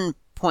at one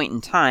point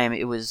in time,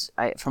 it was,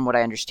 from what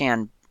I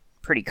understand,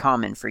 pretty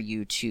common for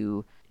you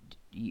to,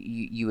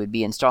 you would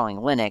be installing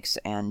Linux,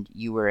 and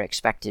you were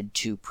expected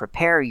to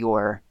prepare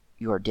your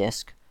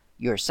disk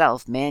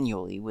yourself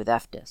manually with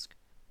fdisk,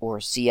 or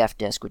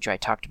cfdisk, which I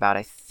talked about,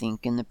 I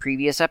think, in the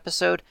previous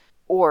episode,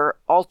 or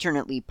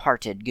alternately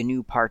parted,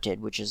 GNU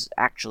parted, which is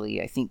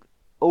actually, I think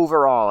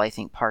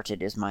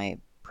parted is my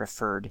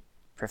preferred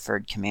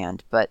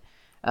command. But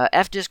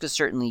fdisk is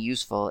certainly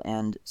useful,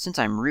 and since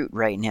I'm root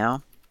right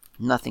now,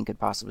 nothing could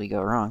possibly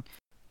go wrong.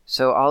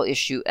 So I'll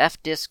issue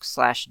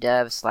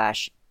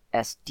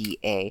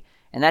fdisk/dev/sda,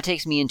 and that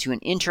takes me into an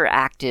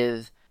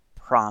interactive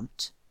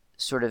prompt,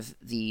 sort of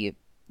the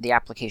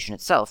application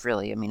itself,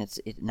 really. I mean,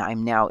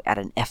 I'm now at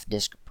an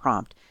fdisk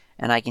prompt,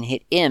 and I can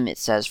hit im, it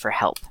says, for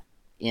help.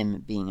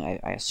 Im being,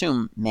 I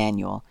assume,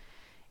 manual.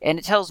 And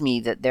it tells me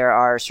that there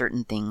are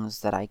certain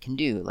things that I can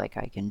do, like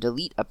I can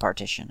delete a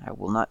partition. I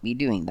will not be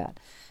doing that.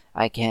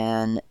 I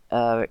can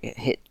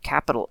hit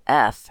capital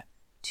F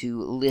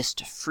to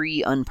list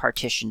free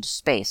unpartitioned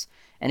space.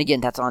 And again,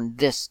 that's on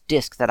this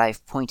disk that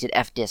I've pointed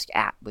fdisk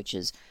at, which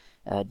is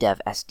dev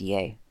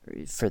SDA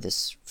for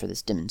this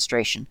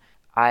demonstration.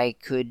 I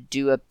could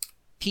do a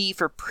P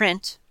for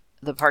print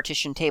the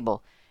partition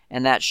table,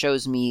 and that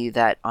shows me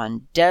that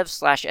on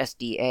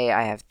dev/SDA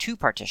I have two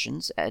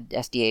partitions,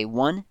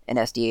 SDA1 and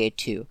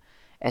SDA2.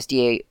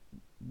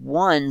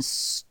 SDA1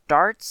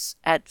 starts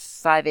at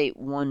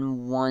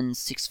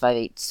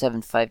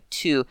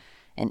 5811658752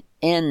 and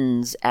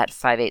ends at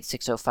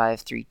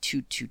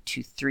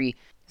 5860532223.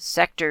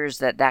 Sectors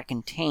that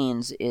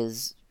contains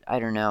is, I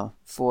don't know,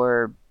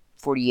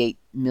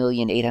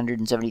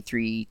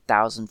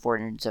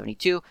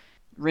 48,873,472,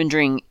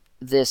 rendering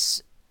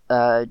this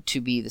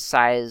to be the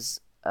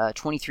size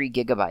 23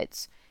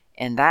 gigabytes.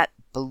 And that,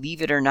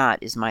 believe it or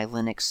not, is my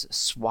Linux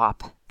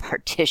swap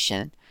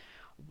partition.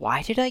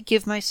 Why did I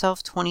give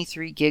myself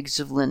 23 gigs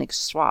of Linux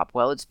swap?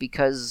 Well, it's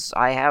because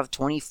I have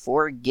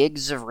 24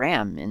 gigs of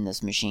RAM in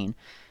this machine.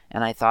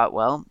 And I thought,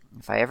 well,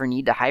 if I ever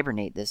need to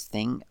hibernate this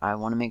thing, I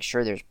want to make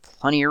sure there's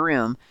plenty of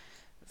room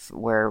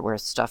where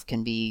stuff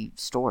can be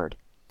stored.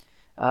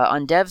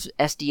 On dev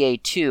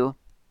SDA2,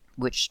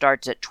 which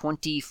starts at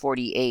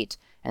 2048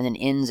 and then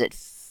ends at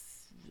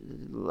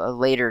a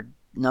later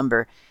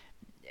number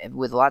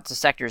with lots of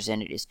sectors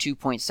in it, is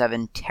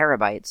 2.7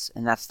 terabytes,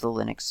 and that's the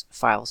Linux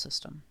file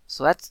system.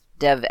 So that's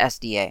dev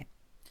SDA.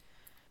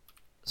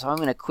 So I'm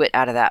going to quit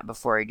out of that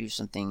before I do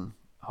something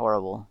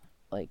horrible,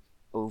 like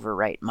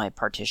overwrite my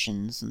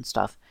partitions and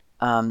stuff.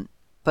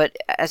 But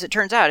as it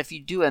turns out, if you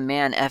do a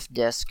man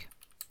fdisk,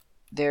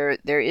 there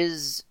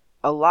is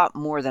a lot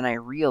more than I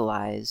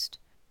realized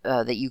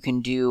that you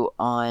can do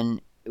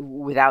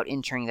without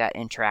entering that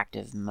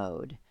interactive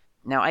mode.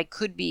 Now, I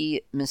could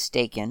be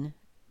mistaken,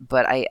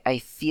 but I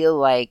feel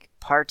like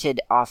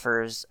parted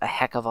offers a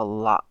heck of a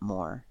lot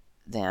more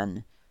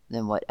than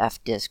what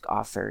fdisk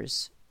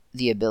offers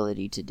the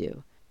ability to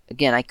do.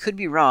 Again, I could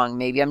be wrong.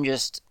 Maybe I'm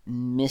just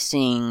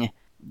missing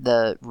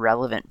the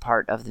relevant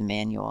part of the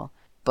manual,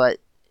 but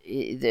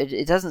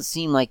it doesn't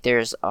seem like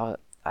there's a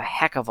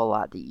heck of a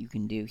lot that you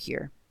can do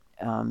here.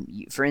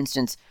 For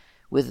instance,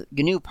 with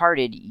GNU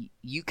parted,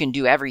 you can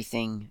do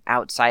everything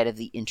outside of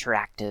the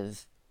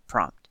interactive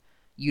prompt.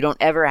 You don't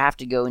ever have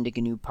to go into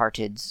GNU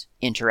parted's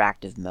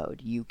interactive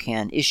mode. You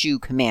can issue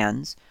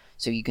commands,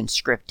 so you can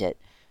script it,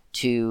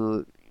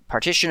 to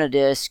partition a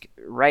disk,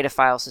 write a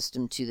file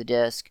system to the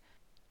disk,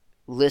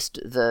 list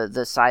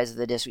the size of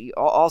the disk,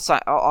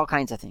 all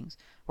kinds of things.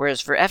 Whereas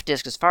for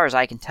fdisk, as far as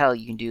I can tell,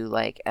 you can do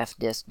like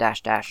fdisk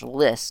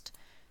 --list,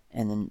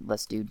 and then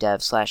let's do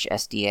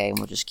dev/SDA, and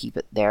we'll just keep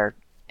it there.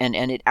 And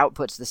it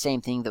outputs the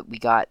same thing that we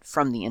got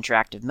from the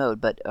interactive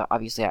mode, but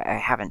obviously I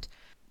haven't,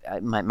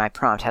 my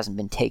prompt hasn't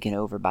been taken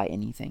over by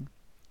anything.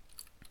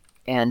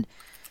 And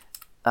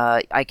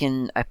I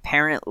can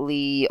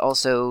apparently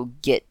also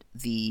get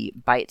the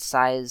byte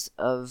size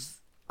of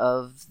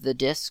the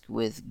disk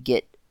with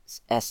git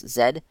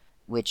sz,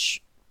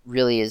 which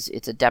really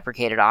it's a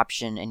deprecated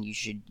option, and you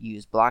should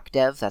use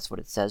blockdev. That's what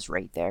it says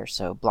right there.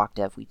 So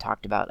blockdev we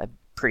talked about, I'm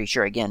pretty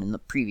sure, again, in the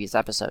previous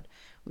episode.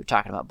 We were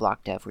talking about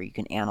blockdev, where you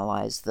can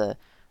analyze the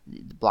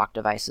block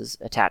devices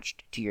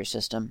attached to your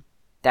system.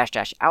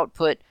 --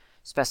 output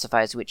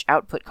specifies which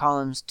output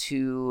columns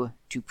to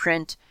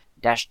print.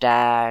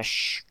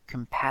 --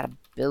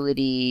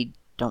 compatibility,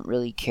 don't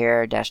really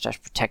care.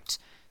 -- protect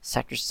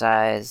sector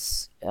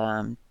size.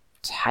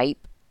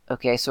 Type.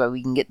 Okay, so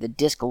we can get the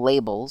disk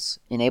labels.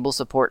 Enable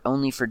support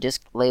only for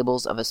disk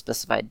labels of a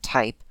specified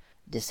type.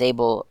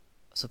 Disable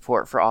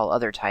support for all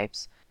other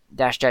types.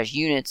 --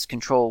 units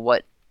control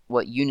what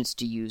units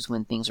to use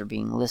when things are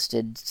being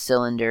listed.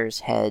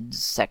 Cylinders,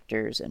 heads,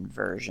 sectors, and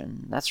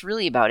version. That's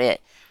really about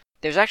it.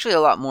 There's actually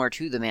a lot more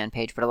to the man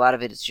page, but a lot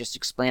of it is just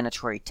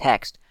explanatory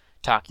text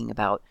talking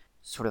about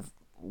sort of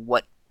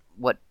what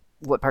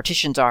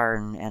partitions are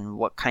and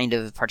what kind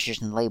of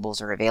partition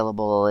labels are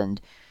available and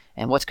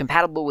what's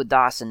compatible with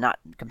DOS and not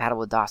compatible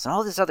with DOS and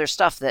all this other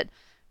stuff that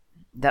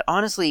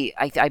honestly,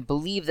 I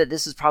believe that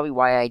this is probably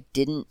why I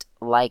didn't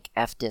like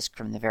FDisk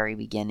from the very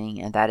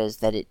beginning, and that is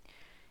that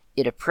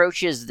it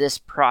approaches this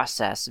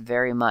process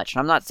very much. And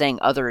I'm not saying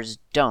others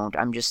don't,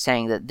 I'm just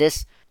saying that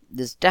this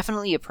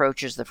definitely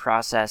approaches the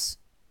process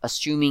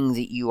assuming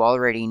that you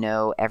already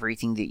know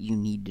everything that you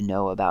need to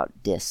know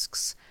about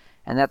disks.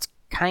 And that's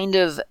kind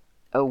of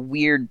a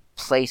weird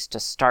place to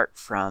start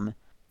from.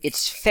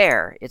 It's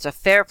fair. It's a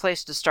fair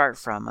place to start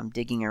from. I'm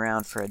digging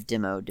around for a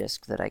demo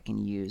disk that I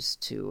can use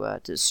to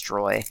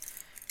destroy,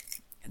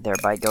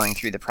 thereby going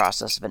through the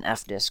process of an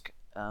FDisk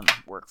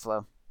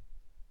workflow.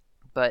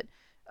 But,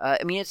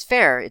 I mean, it's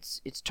fair.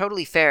 It's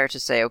totally fair to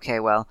say, okay,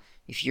 well,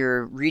 if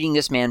you're reading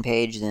this man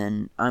page,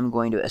 then I'm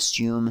going to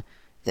assume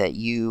that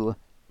you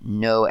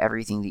know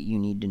everything that you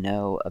need to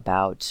know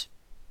about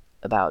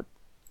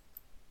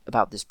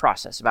this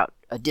process, about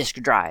a disk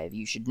drive.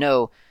 You should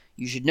know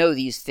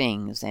these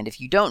things, and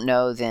if you don't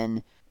know,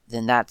 then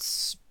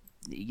that's,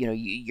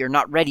 you're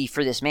not ready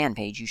for this man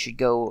page. You should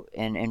go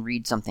and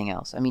read something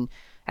else. I mean,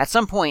 at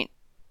some point,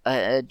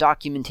 a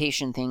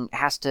documentation thing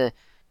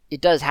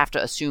does have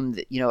to assume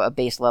that, a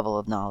base level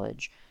of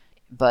knowledge.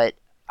 But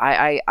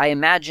I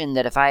imagine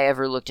that if I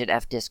ever looked at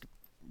the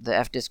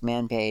FDisk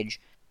man page,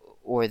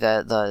 or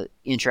the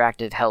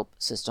interactive help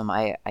system,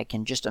 I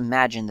can just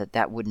imagine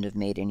that wouldn't have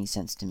made any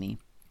sense to me.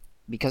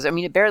 Because, I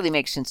mean, it barely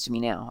makes sense to me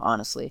now,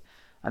 honestly.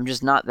 I'm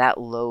just not that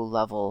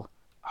low-level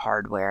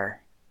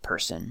hardware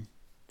person.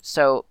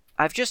 So,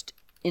 I've just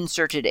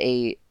inserted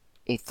a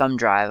thumb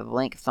drive, a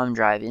blank thumb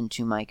drive,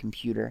 into my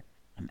computer.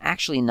 I'm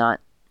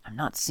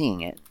not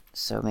seeing it.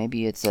 So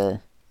maybe it's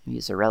a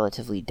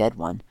relatively dead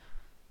one.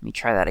 Let me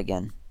try that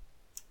again.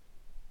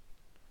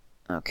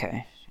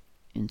 Okay.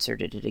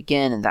 Inserted it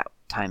again, and that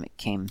time it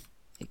came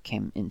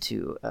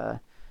into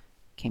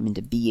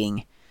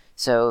being.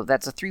 So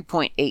that's a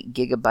 3.8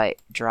 gigabyte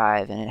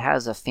drive, and it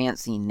has a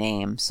fancy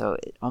name, so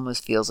it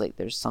almost feels like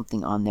there's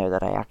something on there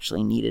that I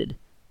actually needed.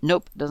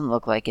 Nope, doesn't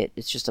look like it.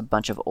 It's just a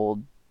bunch of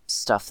old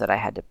stuff that I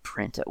had to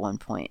print at one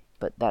point,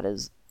 but that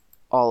is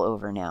all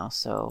over now,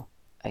 so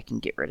I can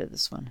get rid of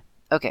this one.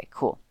 Okay,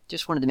 cool.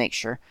 Just wanted to make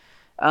sure.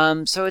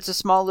 So it's a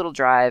small little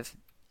drive.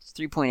 It's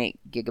 3.8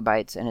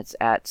 gigabytes, and it's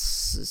at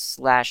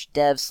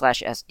 /dev/sdg.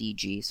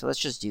 So let's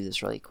just do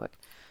this really quick.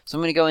 So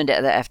I'm going to go into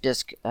the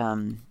FDisk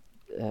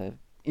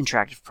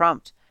interactive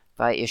prompt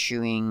by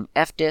issuing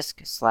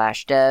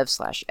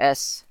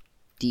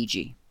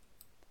fdisk/dev/sdg.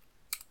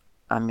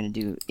 I'm going to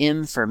do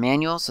im for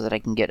manual so that I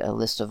can get a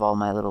list of all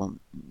my little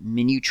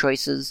menu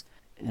choices.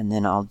 And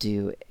then let's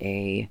do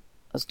a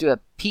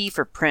p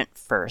for print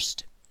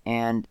first.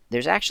 And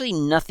there's actually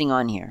nothing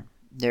on here.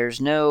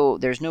 There's no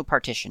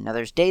partition. Now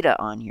there's data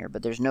on here,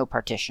 but there's no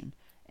partition.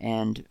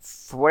 And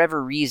for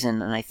whatever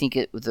reason, and I think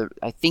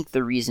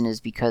the reason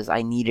is because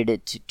I needed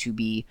it to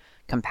be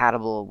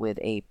compatible with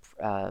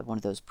one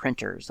of those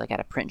printers, like at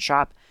a print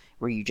shop,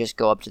 where you just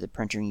go up to the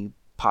printer and you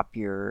pop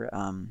your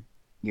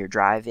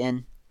drive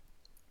in.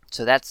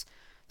 So that's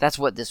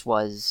what this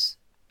was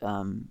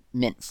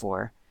meant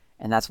for,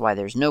 and that's why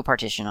there's no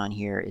partition on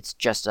here. It's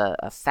just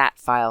a fat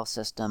file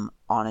system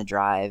on a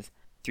drive,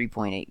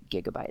 3.8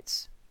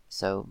 gigabytes.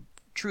 So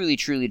truly,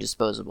 truly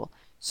disposable.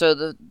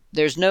 So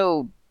there's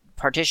no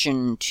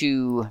partition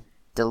to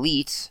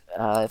delete.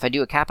 If I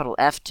do a capital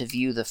F to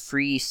view the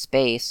free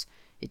space,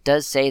 it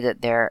does say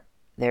that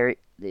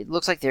it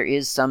looks like there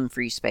is some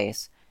free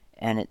space,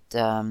 and it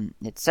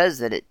says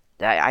that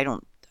I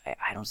don't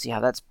see how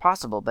that's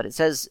possible, but it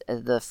says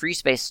the free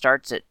space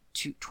starts at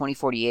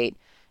 2048,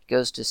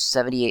 goes to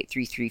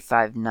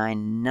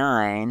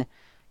 78.33599,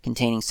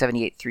 containing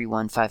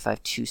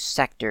 78.31552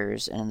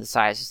 sectors, and the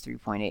size is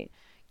 3.8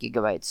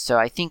 gigabytes. So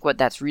I think what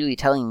that's really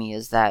telling me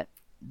is that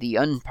the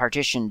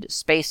unpartitioned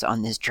space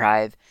on this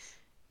drive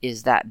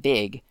is that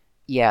big.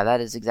 Yeah, that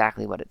is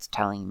exactly what it's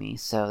telling me,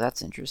 so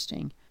that's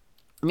interesting.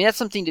 I mean, that's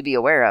something to be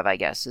aware of, I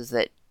guess, is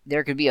that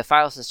there could be a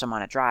file system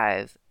on a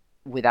drive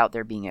without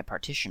there being a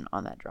partition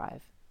on that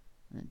drive.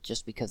 And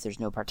just because there's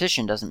no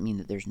partition doesn't mean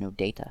that there's no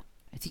data.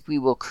 I think we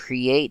will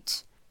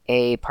create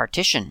a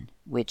partition,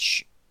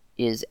 which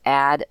is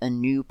add a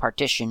new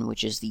partition,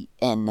 which is the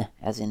N,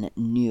 as in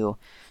new.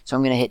 So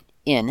I'm going to hit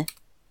in,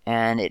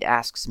 and it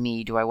asks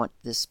me, do I want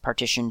this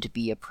partition to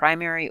be a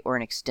primary or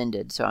an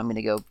extended? So I'm going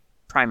to go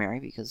primary,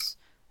 because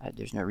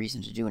there's no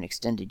reason to do an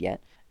extended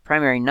yet.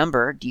 Primary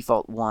number,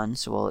 default 1,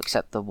 so we'll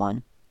accept the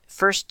 1.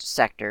 First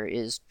sector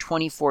is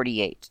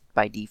 2048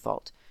 by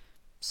default.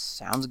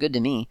 Sounds good to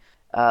me.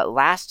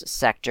 Last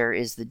sector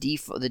is the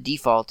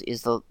default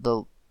is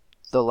the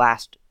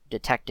last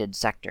detected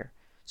sector.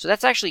 So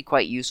that's actually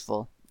quite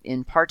useful.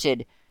 In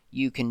Parted,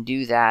 you can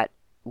do that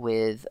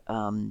with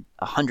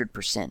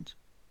 100%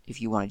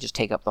 if you want to just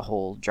take up the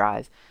whole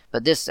drive.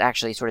 But this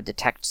actually sort of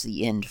detects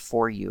the end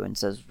for you and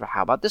says,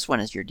 how about this one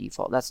as your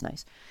default? That's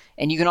nice.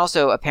 And you can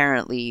also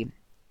apparently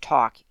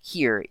talk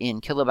here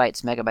in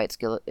kilobytes, megabytes,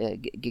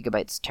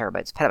 gigabytes,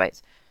 terabytes,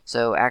 petabytes.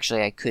 So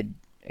actually I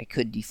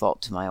could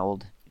default to my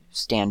old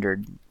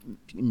standard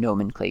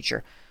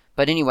nomenclature.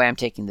 But anyway, I'm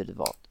taking the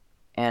default.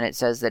 And it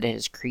says that it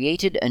has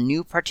created a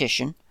new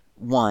partition,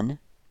 1,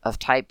 of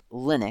type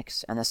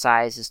Linux, and the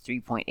size is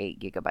 3.8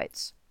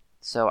 gigabytes.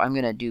 So I'm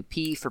going to do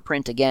P for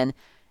print again,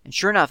 and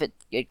sure enough,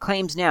 it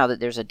claims now that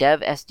there's a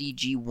dev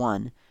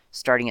SDG1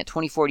 starting at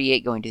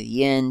 2048 going to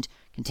the end,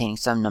 containing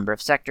some number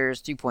of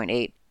sectors,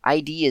 3.8.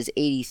 ID is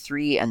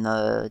 83, and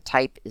the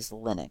type is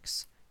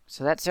Linux.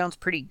 So that sounds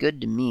pretty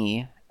good to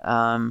me.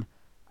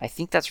 I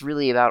think that's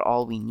really about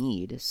all we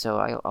need.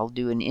 So I'll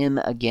do an M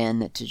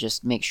again to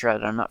just make sure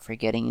that I'm not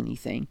forgetting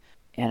anything.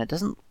 And it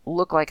doesn't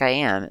look like I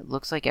am. It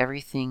looks like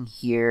everything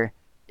here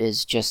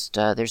is just,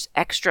 there's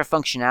extra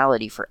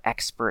functionality for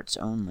experts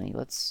only.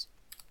 Let's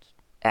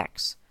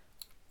X.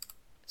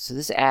 So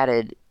this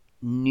added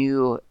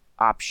new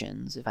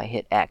options if I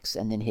hit X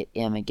and then hit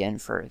M again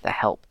for the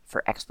help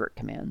for expert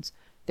commands.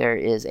 There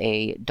is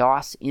a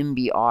DOS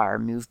MBR,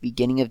 move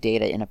beginning of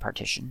data in a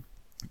partition,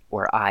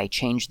 or I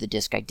change the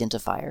disk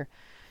identifier.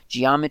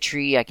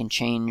 Geometry, I can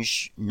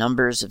change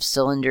numbers of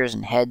cylinders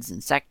and heads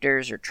and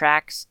sectors or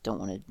tracks. Don't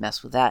want to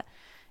mess with that.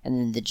 And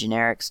then the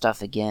generic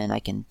stuff again, I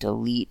can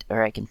delete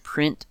or I can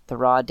print the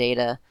raw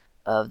data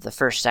of the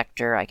first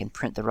sector. I can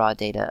print the raw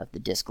data of the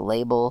disk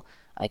label.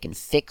 I can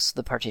fix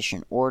the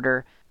partition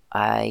order.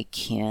 I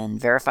can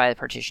verify the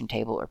partition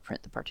table or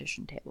print the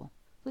partition table.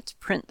 Let's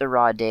print the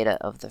raw data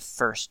of the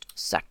first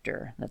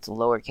sector. That's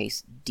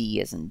lowercase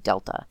d as in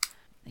delta.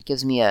 It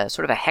gives me a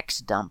sort of a hex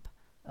dump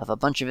of a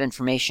bunch of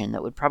information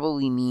that would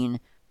probably mean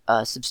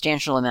a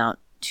substantial amount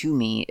to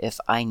me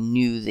if I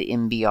knew the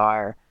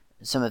MBR,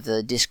 some of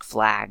the disk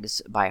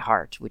flags by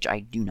heart, which I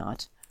do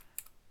not.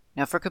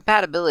 Now for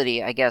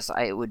compatibility, I guess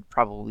it would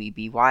probably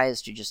be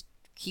wise to just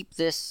keep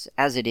this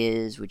as it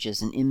is, which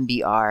is an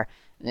MBR.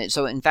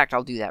 So in fact,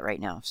 I'll do that right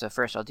now. So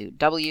first I'll do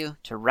W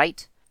to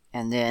write,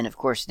 and then of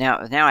course now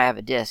I have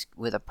a disk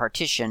with a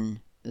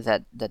partition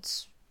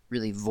that's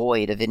really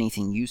void of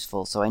anything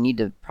useful, so I need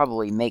to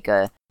probably make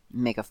a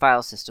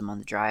file system on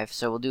the drive.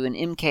 So we'll do an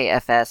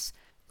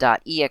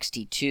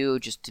mkfs.ext2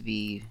 just to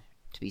be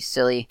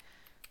silly.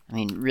 I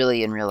mean,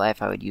 really in real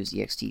life I would use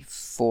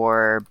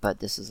ext4, but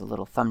this is a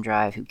little thumb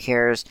drive, who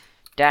cares?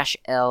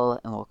 -L,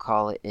 and we'll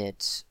call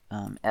it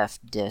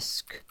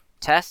fdisk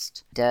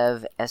test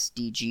dev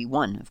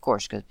sdg1, of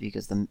course,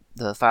 because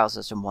the file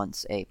system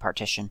wants a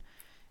partition.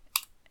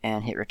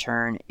 And hit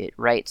return. It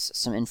writes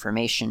some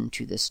information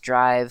to this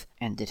drive,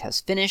 and it has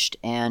finished,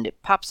 and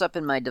it pops up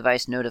in my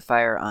device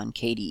notifier on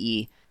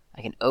KDE.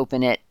 I can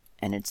open it,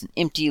 and it's an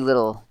empty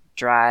little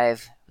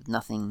drive with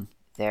nothing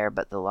there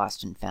but the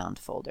lost and found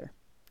folder.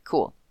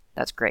 Cool.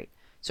 That's great.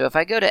 So if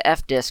I go to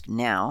fdisk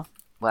now,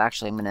 well,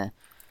 actually I'm going to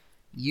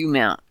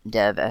umount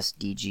dev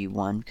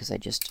sdg1 because I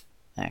just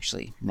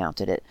actually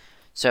mounted it.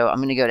 So I'm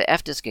going to go to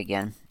fdisk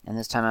again, and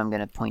this time I'm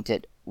going to point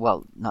it,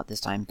 well, not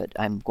this time, but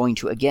I'm going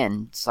to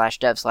again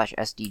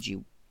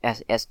 /dev/sdg,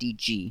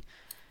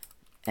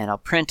 and I'll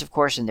print, of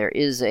course, and there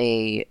is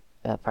a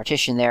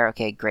partition there.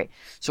 Okay, great.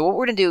 So what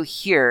we're going to do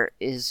here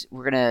is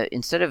we're going to,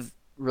 instead of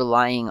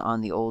relying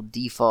on the old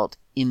default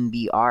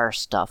MBR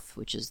stuff,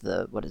 which is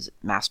the,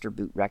 master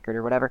boot record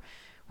or whatever,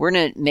 we're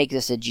going to make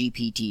this a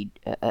GPT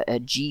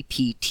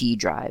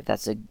drive.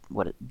 That's a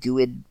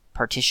GUID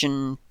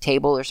partition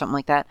table or something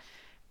like that.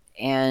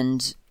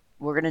 And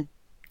we're going to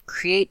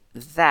create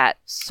that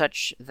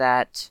such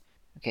that,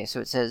 okay,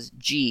 so it says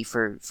G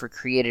for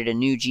created a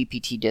new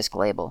GPT disk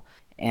label,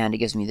 and it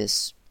gives me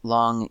this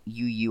long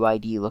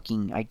UUID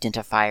looking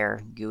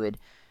identifier GUID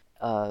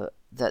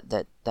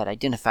that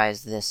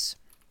identifies this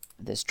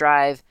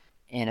drive.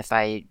 And if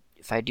I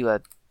do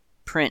a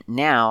print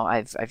now,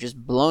 I've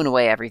just blown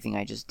away everything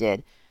I just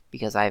did,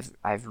 because I've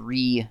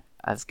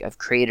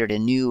created a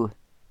new,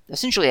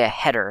 essentially a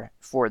header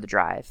for the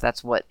drive.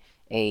 That's what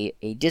a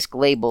disk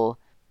label.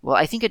 Well,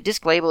 I think a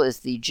disk label is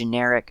the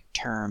generic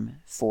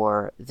term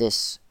for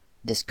this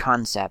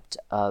concept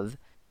of,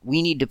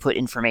 we need to put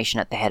information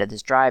at the head of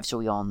this drive so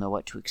we all know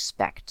what to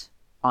expect.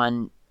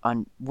 On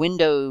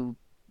Windows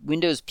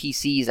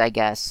PCs, I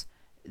guess,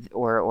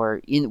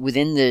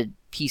 within the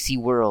PC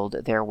world,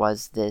 there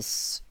was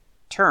this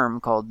term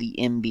called the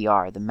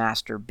MBR, the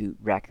Master Boot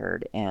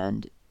Record,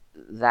 and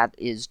that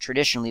is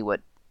traditionally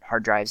what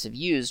hard drives have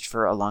used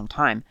for a long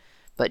time.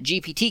 But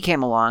GPT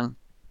came along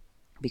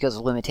because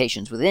of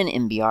limitations within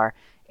MBR,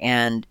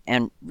 and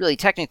really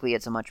technically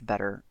it's a much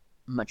better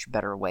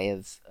way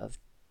of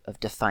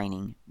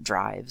defining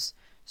drives.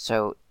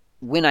 So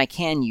when I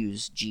can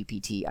use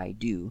GPT, I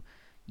do.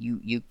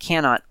 You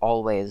cannot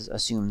always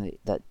assume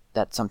that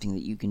that's something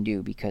that you can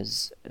do,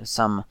 because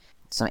some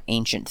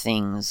ancient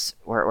things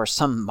or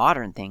some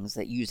modern things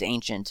that use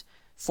ancient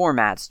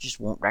formats just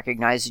won't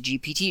recognize the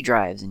GPT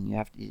drives, and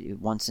it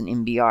wants an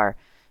MBR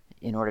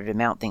in order to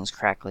mount things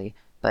correctly.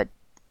 But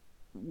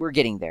we're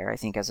getting there, I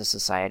think, as a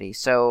society.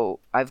 So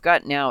I've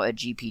got now a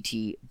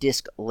GPT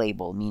disk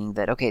label, meaning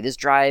that, okay, this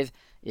drive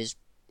is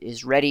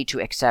ready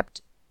to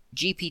accept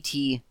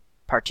GPT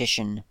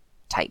partition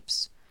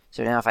types.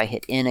 So now if I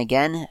hit in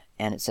again,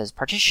 and it says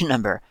partition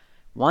number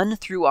 1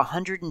 through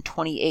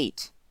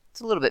 128. It's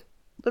a little bit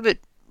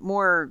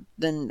more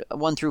than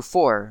 1 through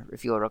 4,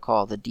 if you'll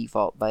recall the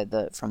default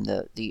from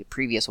the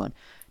previous one.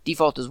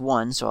 Default is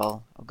 1, so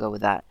I'll go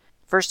with that.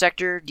 First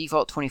sector,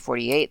 default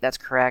 2048, that's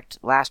correct.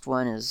 Last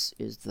one is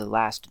the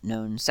last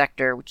known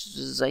sector, which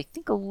is, I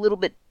think, a little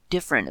bit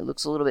different. It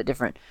looks a little bit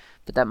different,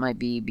 but that might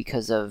be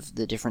because of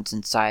the difference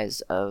in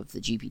size of the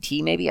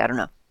GPT, maybe? I don't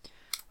know.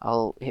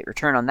 I'll hit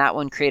return on that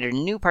one. Created a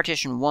new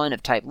partition 1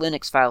 of type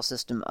Linux file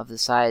system of the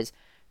size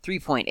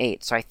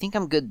 3.8. So I think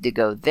I'm good to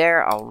go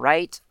there. I'll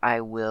write.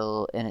 I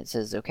will, and it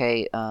says,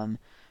 okay,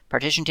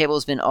 partition table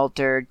has been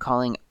altered,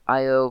 calling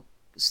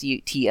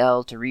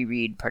IOCTL to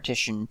reread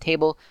partition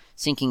table,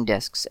 syncing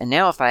disks. And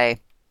now if I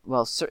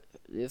go to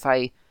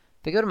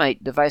my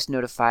device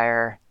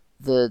notifier,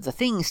 the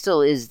thing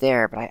still is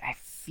there, but I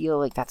feel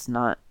like that's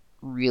not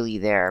really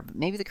there. But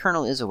maybe the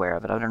kernel is aware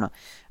of it. I don't know.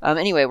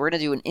 Anyway, we're going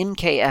to do an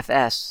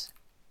mkfs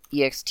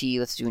ext.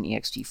 Let's do an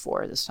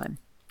ext4 this time.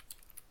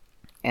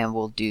 And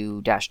we'll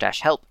do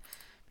 -- help,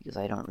 because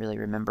I don't really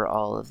remember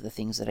all of the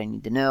things that I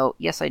need to know.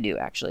 Yes, I do,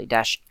 actually.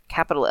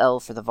 --L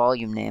for the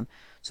volume name.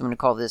 So I'm going to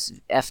call this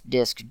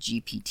fdisk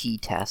GPT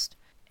test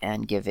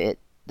and give it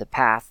the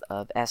path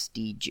of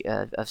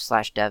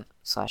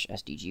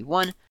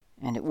 /dev/sdg1.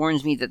 And it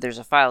warns me that there's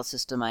a file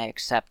system I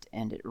accept,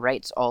 and it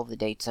writes all the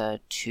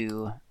data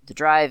to the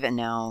drive, and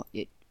now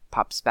it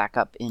pops back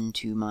up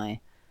into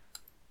my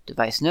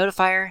device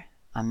notifier.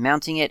 I'm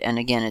mounting it, and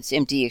again, it's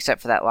empty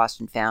except for that lost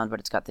and found, but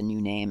it's got the new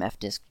name,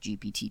 fdisk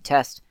GPT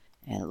test,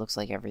 and it looks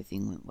like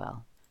everything went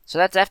well. So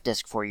that's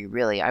fdisk for you,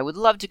 really. I would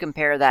love to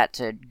compare that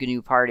to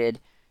GNU Parted,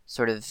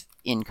 sort of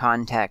in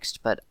context,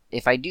 but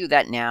if I do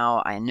that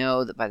now, I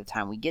know that by the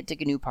time we get to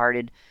GNU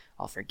Parted,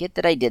 I'll forget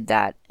that I did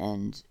that,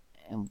 and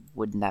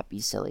wouldn't that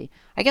be silly?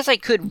 I guess I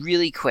could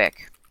really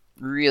quick,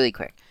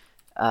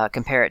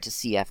 compare it to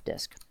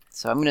cfdisk.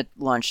 So I'm going to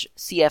launch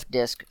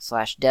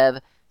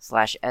cfdisk/dev/sda.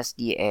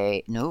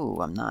 No,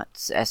 I'm not.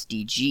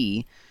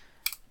 SDG.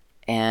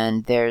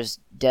 And there's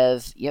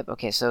dev. Yep,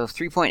 okay, so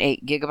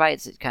 3.8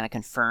 gigabytes. It kind of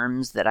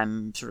confirms that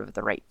I'm sort of at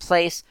the right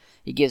place.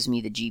 It gives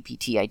me the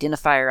GPT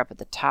identifier up at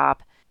the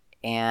top.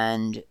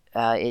 And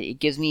it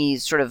gives me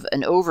sort of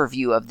an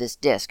overview of this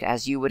disk,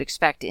 as you would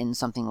expect in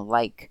something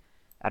like,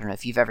 I don't know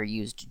if you've ever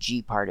used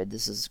gparted.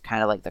 This is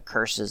kind of like the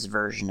Curses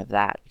version of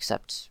that,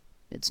 except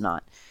it's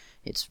not.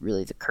 It's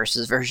really the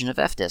Curses version of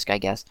fdisk, I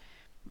guess.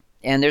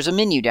 And there's a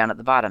menu down at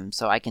the bottom,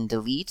 so I can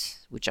delete,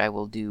 which I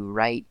will do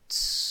right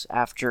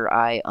after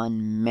I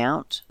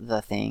unmount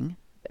the thing.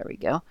 There we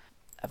go.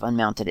 I've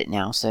unmounted it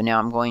now, so now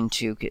I'm going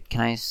to,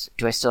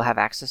 do I still have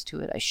access to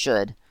it? I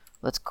should.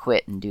 Let's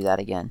quit and do that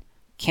again.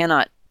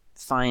 Cannot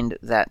find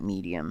that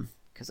medium,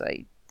 because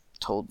I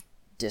told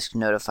disk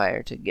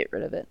notifier to get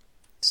rid of it.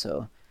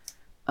 So,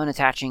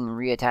 unattaching,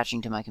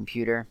 reattaching to my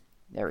computer.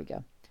 There we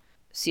go.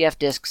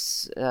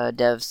 cfdisks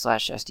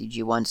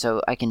dev/sdg1,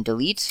 so I can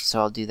delete,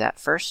 so I'll do that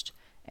first,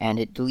 and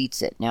it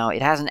deletes it. Now,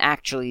 it hasn't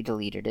actually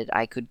deleted it.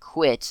 I could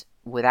quit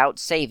without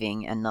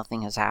saving, and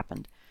nothing has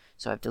happened.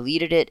 So I've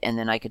deleted it, and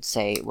then I could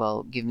say,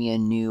 well, give me a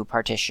new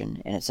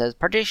partition, and it says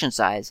partition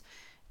size,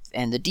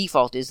 and the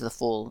default is the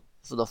full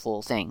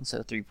thing,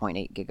 so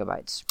 3.8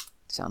 gigabytes.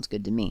 Sounds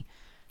good to me.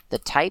 The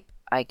type,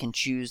 I can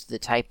choose the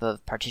type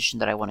of partition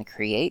that I want to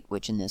create,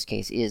 which in this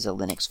case is a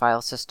Linux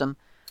file system.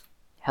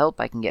 Help,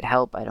 I can get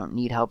help. I don't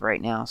need help right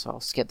now, so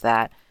I'll skip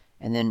that.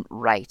 And then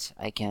write,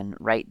 I can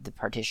write the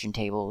partition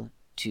table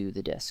to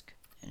the disk.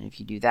 And if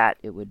you do that,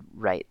 it would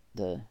write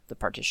the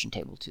partition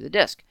table to the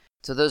disk.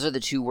 So those are the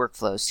two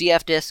workflows.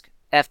 cfdisk,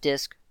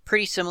 fdisk,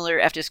 pretty similar.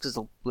 Fdisk is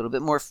a little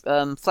bit more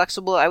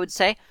flexible, I would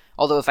say.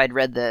 Although if I'd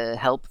read the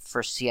help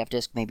for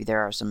cfdisk, maybe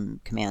there are some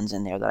commands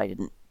in there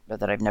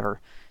that I've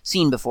never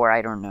seen before.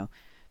 I don't know.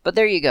 But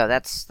there you go.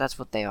 That's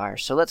what they are.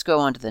 So let's go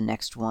on to the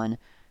next one,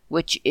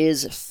 which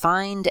is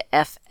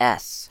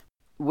findfs,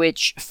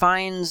 which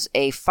finds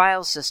a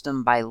file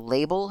system by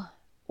label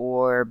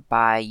or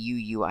by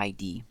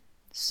UUID.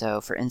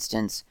 So, for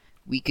instance,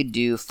 we could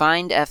do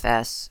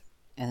findfs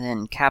and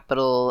then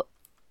capital.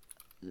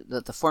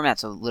 The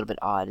format's a little bit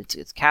odd.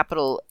 It's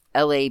capital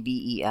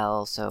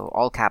label, so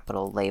all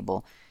capital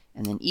label,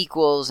 and then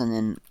equals, and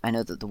then I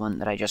know that the one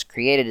that I just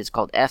created is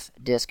called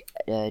fdisk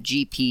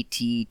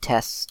gpt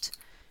test,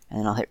 and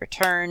then I'll hit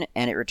return,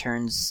 and it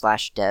returns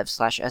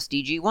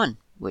 /dev/sdg1,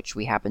 which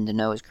we happen to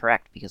know is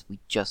correct because we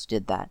just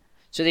did that.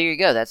 So there you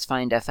go, that's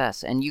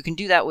findfs, and you can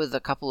do that with a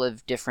couple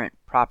of different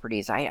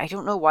properties. I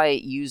don't know why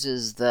it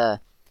uses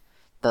the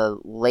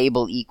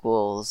label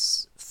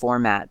equals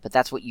format, but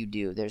that's what you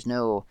do.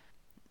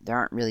 There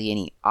aren't really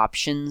any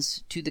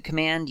options to the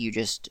command. You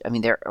just,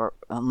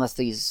 unless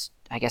these,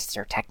 I guess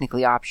they're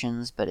technically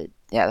options, but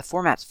the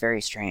format's very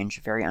strange,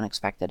 very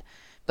unexpected.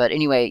 But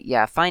anyway,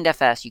 yeah,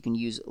 findfs, you can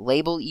use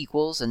label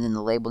equals and then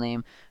the label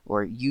name,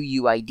 or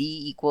UUID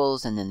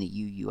equals and then the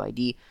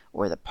UUID,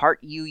 or the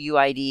part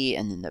UUID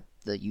and then the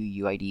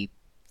UUID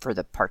for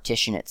the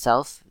partition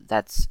itself.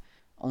 That's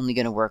only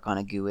going to work on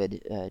a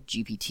GUID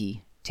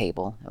GPT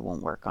table. It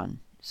won't work on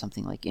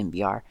something like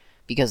MBR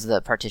because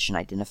the partition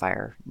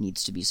identifier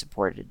needs to be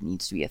supported, it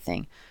needs to be a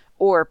thing.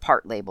 Or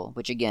part label,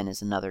 which again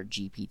is another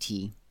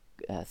GPT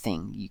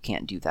thing. You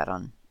can't do that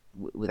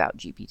without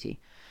GPT.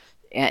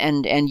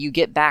 And you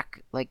get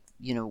back,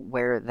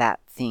 where that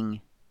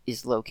thing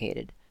is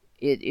located.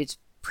 It's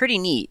pretty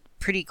neat,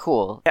 pretty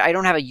cool. I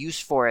don't have a use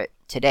for it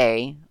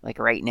today, like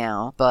right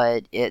now,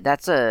 but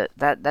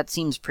that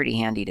seems pretty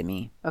handy to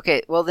me.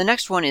 Okay, well, the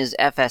next one is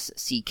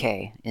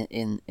fsck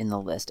in the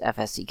list.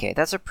 fsck.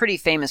 That's a pretty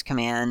famous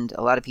command.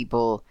 I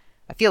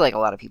feel like a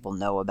lot of people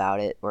know about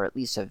it, or at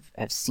least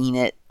have seen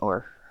it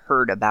or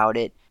heard about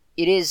it.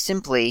 It is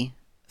simply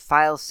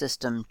file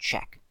system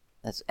check.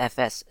 That's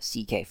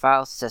fsck,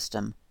 file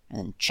system, and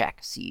then check,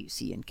 C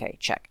and K,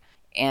 check.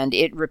 And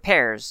it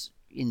repairs,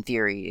 in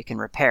theory, it can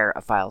repair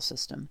a file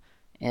system.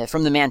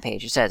 From the man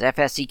page, it says,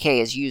 fsck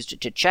is used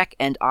to check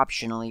and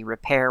optionally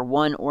repair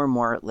one or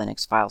more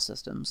Linux file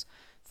systems.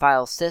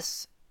 File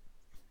sys,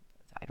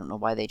 I don't know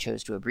why they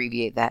chose to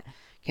abbreviate that,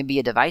 can be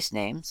a device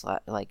name,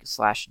 like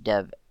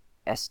 /dev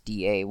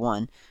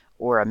sda1,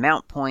 or a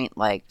mount point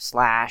like /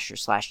 or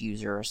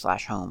 /user or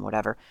 /home,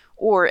 whatever,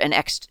 or an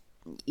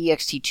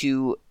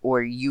ext2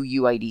 or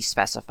UUID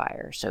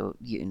specifier, so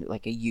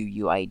like a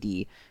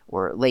UUID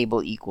or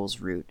label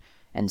equals root,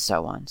 and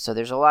so on. So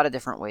there's a lot of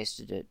different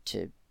ways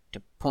to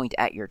point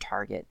at your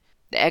target.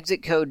 The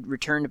exit code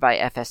returned by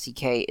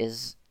fsck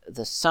is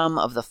the sum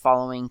of the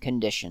following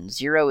conditions.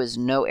 0 is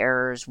no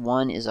errors,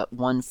 1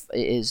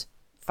 is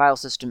file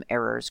system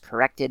errors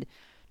corrected,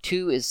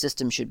 2 is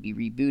system should be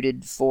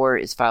rebooted, 4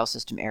 is file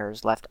system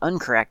errors left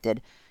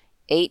uncorrected,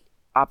 8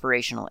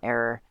 operational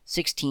error,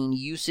 16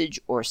 usage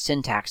or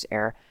syntax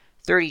error,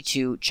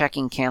 32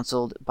 checking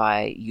canceled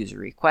by user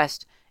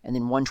request, and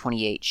then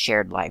 128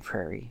 shared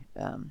library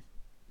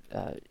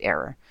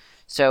error.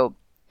 So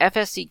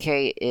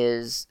fsck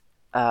is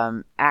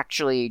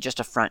actually just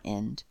a front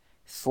end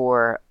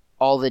for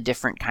all the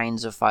different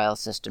kinds of file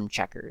system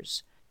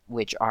checkers,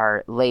 which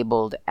are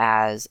labeled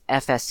as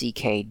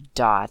fsck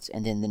dot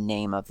and then the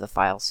name of the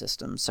file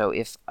system. So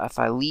if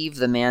I leave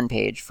the man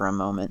page for a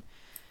moment,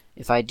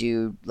 if I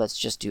do, let's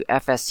just do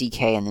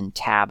fsck and then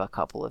tab a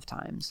couple of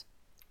times.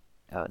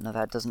 Oh, no,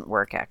 that doesn't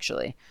work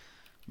actually.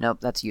 Nope,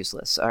 that's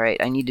useless. All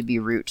right, I need to be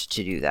root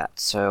to do that.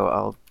 So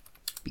I'll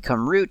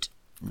become root.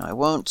 No, I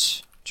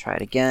won't. Try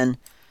it again.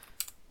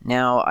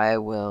 Now I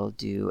will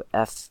do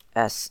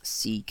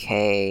fsck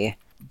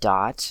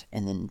dot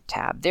and then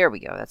tab. There we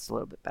go. That's a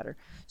little bit better.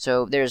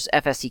 So there's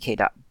fsck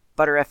dot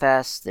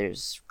butterfs,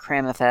 there's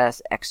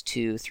cramfs,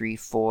 x2, 3,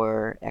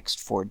 4,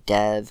 x4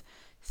 dev,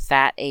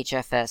 fat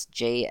hfs,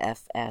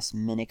 jfs,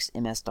 minix,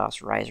 ms-dos,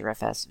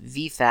 riserfs,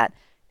 vfat,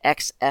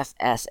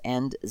 xfs,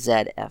 and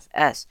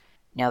zfs.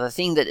 Now the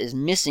thing that is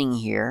missing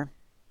here,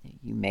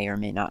 you may or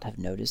may not have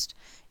noticed,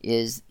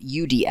 is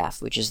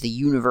UDF, which is the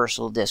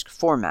Universal Disk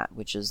Format,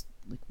 which is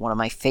one of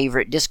my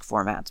favorite disk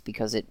formats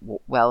because it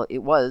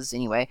was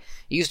anyway.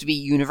 It used to be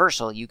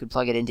universal. You could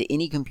plug it into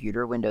any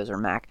computer, Windows or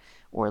Mac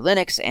or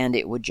Linux, and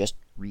it would just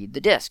read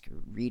the disk,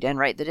 read and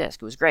write the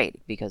disk. It was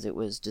great because it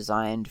was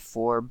designed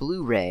for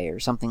Blu-ray or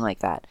something like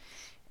that.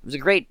 It was a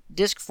great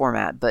disk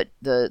format, but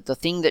the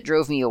thing that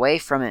drove me away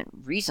from it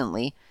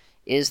recently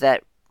is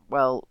that,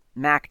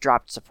 Mac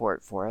dropped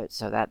support for it,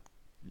 so that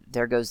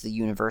there goes the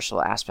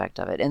universal aspect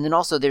of it. And then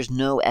also there's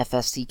no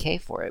fsck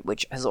for it,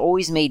 which has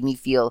always made me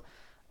feel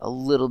a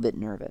little bit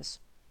nervous.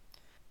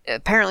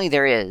 Apparently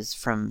there is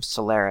from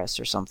Solaris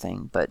or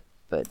something, but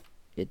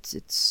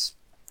it's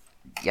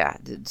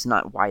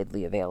not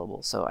widely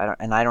available. So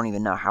I don't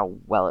even know how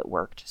well it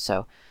worked.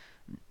 So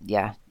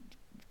yeah,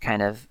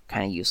 kind of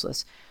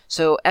useless.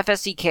 So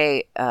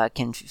fsck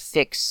can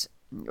fix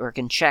or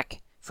can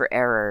check for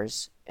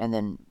errors and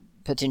then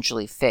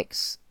potentially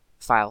fix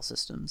file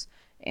systems.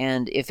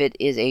 And if it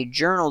is a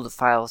journaled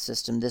file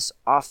system, this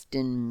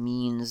often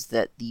means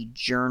that the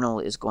journal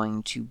is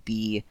going to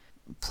be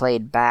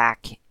played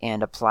back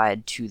and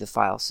applied to the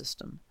file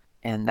system.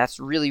 And that's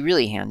really,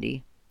 really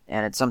handy.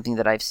 And it's something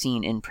that I've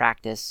seen in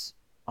practice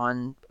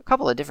on a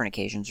couple of different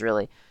occasions,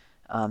 really.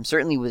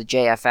 Certainly with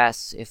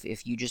JFS,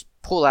 if you just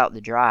pull out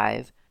the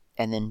drive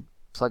and then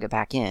plug it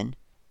back in,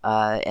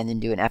 and then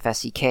do an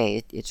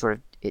FSCK,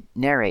 it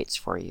narrates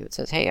for you. It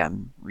says, hey,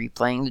 I'm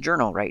replaying the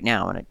journal right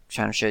now, and it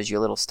kind of shows you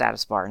a little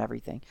status bar and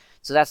everything.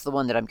 So that's the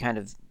one that I'm kind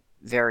of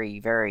very,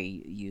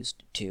 very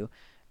used to.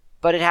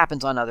 But it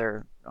happens on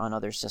other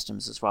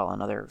systems as well,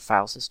 on other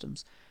file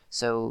systems.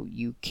 So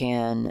you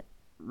can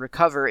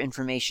recover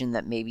information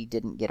that maybe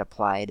didn't get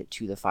applied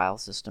to the file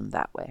system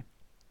that way.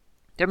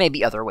 There may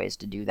be other ways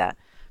to do that,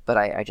 but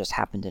I just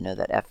happen to know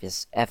that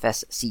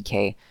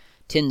FSCK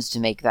tends to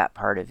make that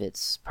part of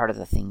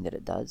the thing that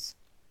it does.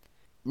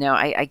 Now,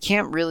 I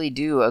can't really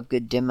do a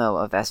good demo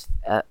of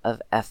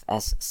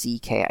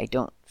FSCK. I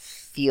don't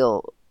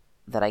feel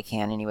that I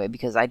can anyway,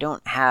 because I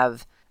don't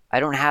have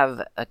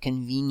a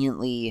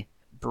conveniently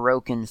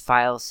broken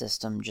file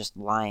system just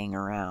lying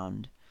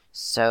around.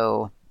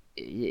 So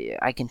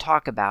I can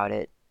talk about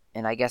it,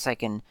 and I guess I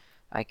could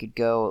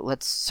go.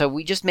 So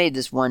we just made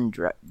this one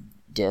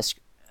disk,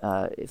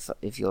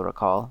 if you'll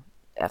recall,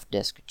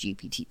 fdisk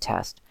GPT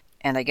test.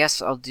 And I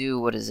guess I'll do,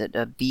 what is it,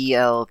 a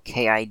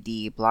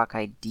blkid block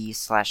ID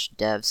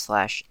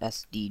 /dev/sdg.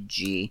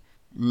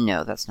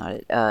 No, that's not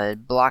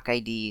it. Block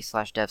ID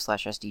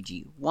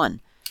 /dev/sdg1.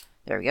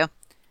 There we go.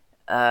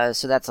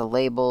 So that's a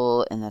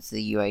label, and that's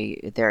the UI.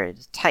 There it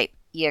is. Type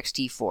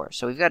ext4.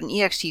 So we've got an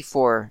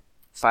ext4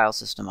 file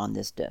system on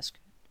this disk.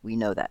 We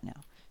know that now.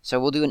 So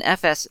we'll do an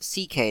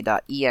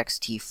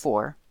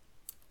fsck.ext4,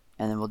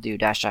 and then we'll do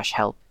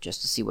 --help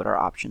just to see what our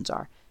options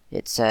are.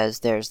 It says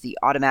there's the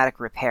automatic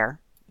repair.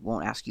 It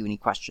won't ask you any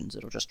questions.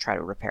 It'll just try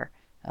to repair.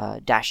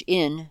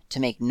 -in to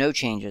make no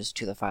changes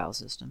to the file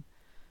system.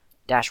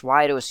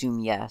 -y to assume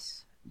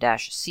yes.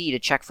 -c to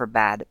check for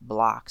bad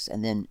blocks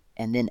and then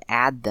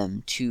add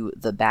them to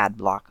the bad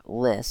block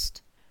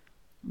list.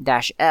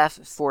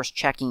 -f force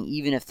checking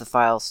even if the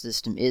file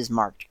system is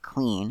marked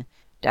clean.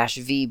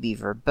 -v be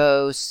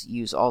verbose,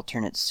 use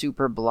alternate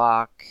super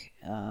block.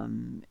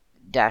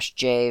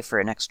 -j for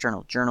an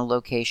external journal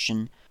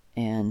location,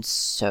 and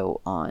so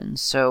on.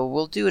 So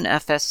we'll do an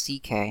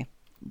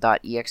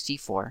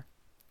fsck.ext4,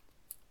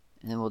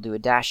 and then we'll do a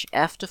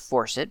 -f to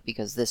force it,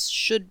 because this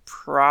should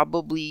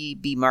probably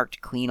be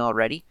marked clean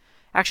already.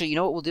 Actually, you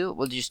know what we'll do?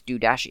 We'll just do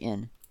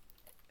 -in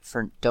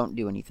for don't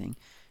do anything,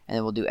 and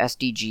then we'll do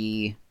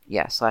 /sdg.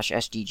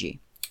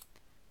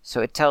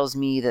 So it tells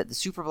me that the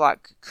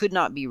superblock could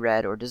not be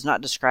read or does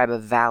not describe a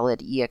valid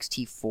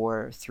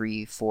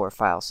ext434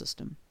 file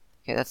system.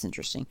 Okay, that's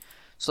interesting.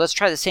 So let's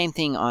try the same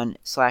thing on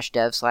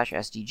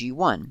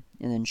 /dev/sdg1.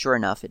 And then sure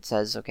enough, it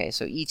says, okay,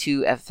 so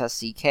E2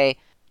 FSCK,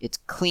 it's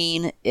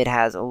clean. It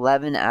has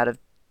 11 out of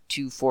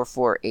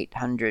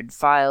 244,800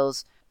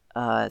 files.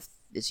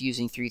 It's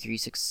using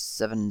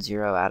 33670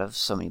 out of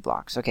so many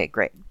blocks. Okay,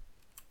 great.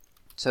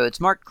 So it's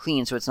marked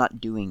clean, so it's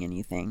not doing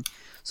anything.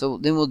 So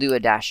then we'll do a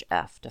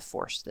 -f to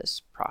force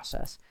this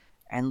process.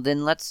 And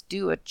then let's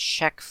do a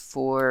check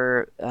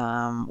for,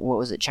 what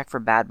was it? Check for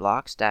bad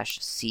blocks,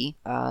 -c.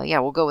 Yeah,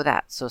 we'll go with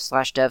that. So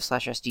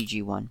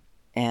 /dev/sdg1.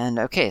 And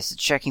okay, so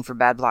it's checking for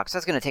bad blocks.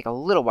 That's going to take a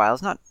little while.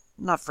 It's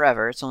not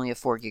forever. It's only a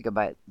 4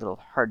 GB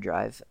little hard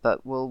drive.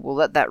 But we'll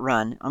let that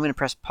run. I'm going to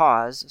press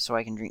pause so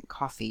I can drink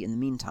coffee in the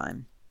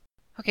meantime.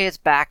 Okay, it's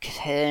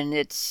back, and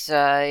it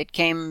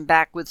came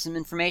back with some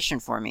information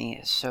for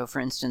me. So, for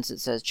instance, it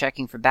says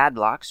checking for bad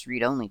blocks,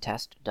 read-only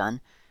test, done.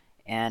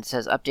 And it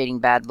says updating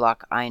bad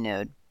block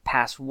inode.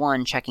 Pass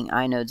 1, checking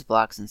inodes,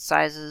 blocks, and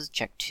sizes.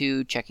 Check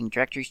 2, checking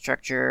directory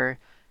structure,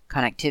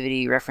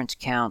 connectivity, reference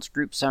counts,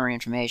 group summary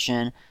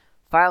information.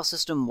 File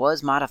system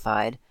was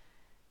modified.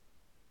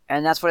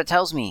 And that's what it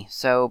tells me.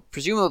 So,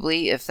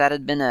 presumably, if that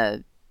had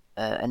been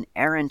an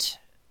errant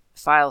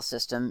file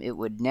system, it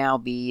would now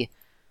be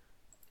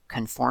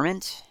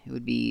conformant. It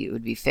would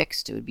be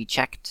fixed. It would be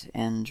checked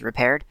and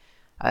repaired.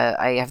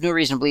 I have no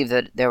reason to believe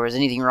that there was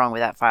anything wrong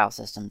with that file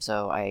system,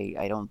 so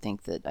I don't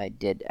think that I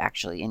did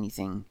actually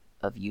anything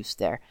of use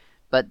there.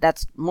 But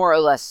that's more or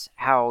less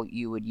how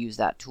you would use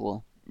that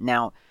tool.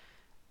 Now,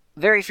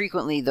 very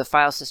frequently the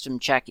file system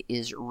check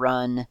is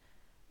run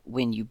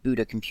when you boot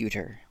a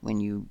computer.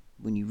 When you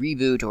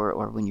reboot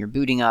or when you're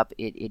booting up,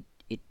 it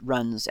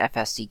runs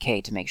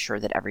FSCK to make sure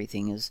that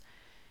everything is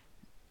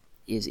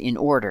in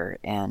order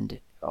and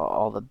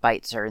all the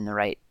bytes are in the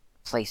right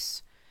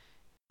place.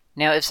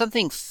 Now, if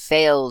something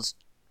fails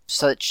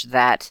such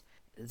that,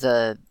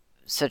 for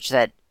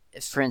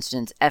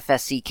instance,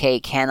 FSCK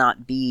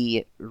cannot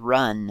be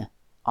run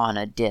on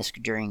a disk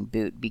during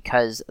boot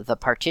because the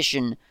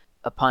partition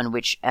upon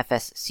which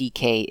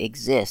FSCK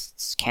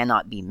exists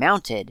cannot be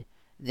mounted,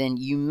 then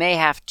you may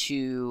have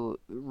to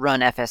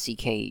run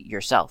FSCK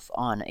yourself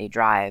on a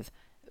drive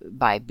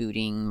by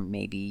booting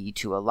maybe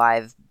to a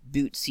live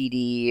boot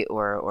CD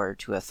or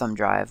to a thumb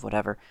drive,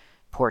 whatever,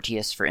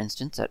 Porteous, for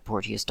instance, at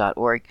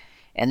porteous.org,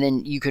 and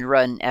then you could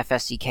run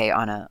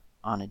FSCK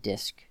on a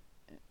disk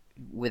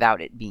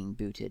without it being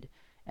booted,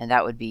 and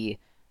that would be,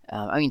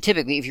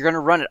 typically if you're going to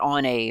run it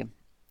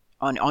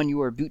on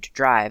your boot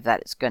drive,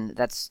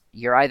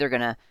 you're either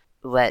going to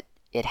let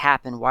it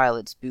happen while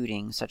it's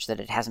booting, such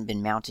that it hasn't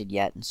been mounted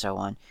yet, and so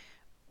on,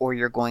 or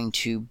you're going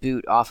to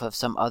boot off of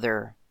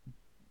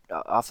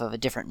a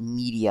different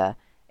media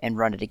and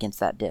run it against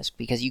that disk,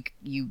 because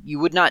you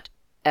would not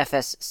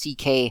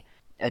FSCK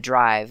a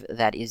drive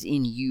that is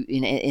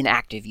in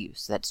active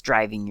use, that's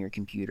driving your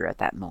computer at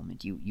that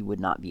moment. You would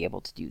not be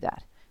able to do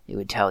that. It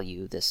would tell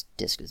you this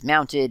disk is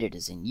mounted, it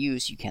is in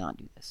use, you cannot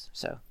do this.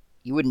 So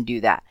you wouldn't do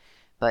that.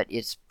 But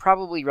it's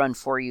probably run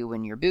for you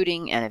when you're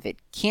booting, and if it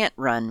can't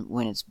run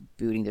when it's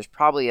booting, there's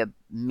probably a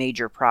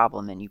major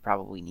problem, and you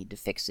probably need to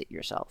fix it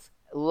yourself.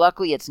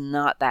 Luckily, it's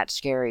not that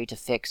scary to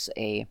fix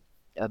a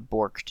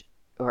borked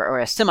or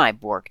a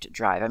semi-borked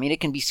drive. I mean,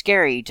 it can be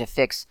scary to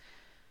fix.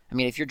 I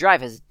mean, if your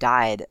drive has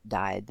died,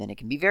 then it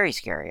can be very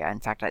scary. In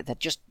fact, that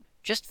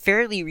just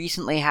fairly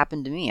recently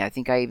happened to me. I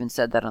think I even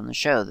said that on the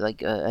show.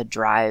 Like a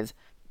drive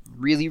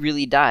really,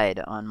 really died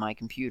on my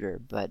computer,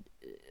 but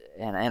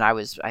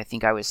I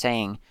think I was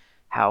saying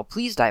how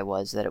pleased I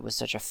was that it was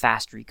such a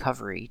fast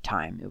recovery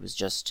time. It was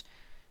just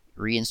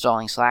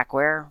reinstalling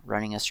Slackware,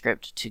 running a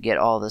script to get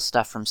all the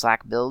stuff from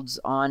Slack builds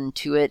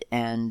onto it,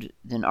 and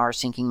then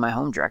rsyncing my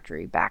home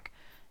directory back,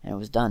 and it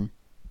was done.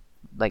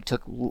 Like,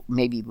 took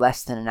maybe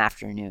less than an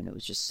afternoon. It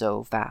was just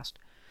so fast.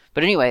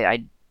 But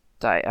anyway,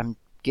 I'm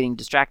getting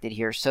distracted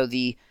here. So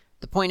the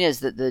point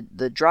is that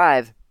the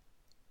drive,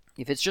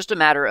 if it's just a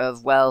matter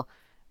of, well,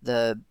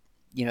 the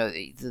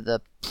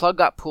plug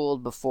got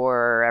pulled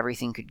before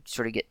everything could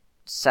sort of get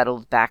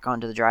settled back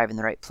onto the drive in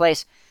the right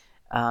place,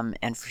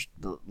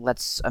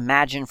 let's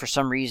imagine for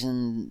some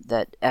reason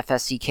that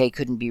FSCK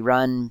couldn't be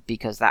run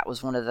because that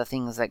was one of the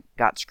things that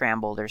got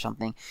scrambled or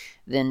something,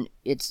 then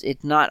it's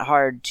not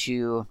hard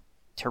to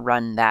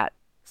run that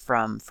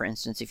from, for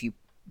instance, if you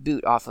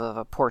boot off of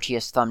a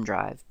Porteous thumb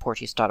drive,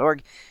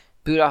 porteous.org,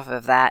 boot off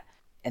of that,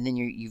 and then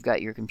you've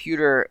got your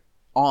computer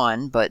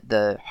on, but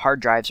the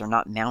hard drives are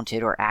not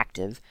mounted or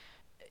active.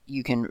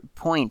 You can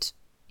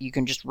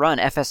just run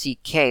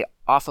FSCK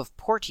off of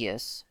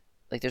Porteous.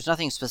 Like, there's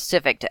nothing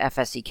specific to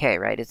FSCK,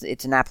 right?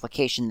 It's an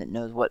application that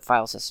knows what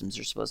file systems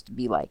are supposed to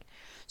be like.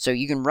 So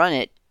you can run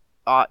it,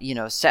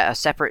 set a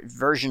separate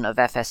version of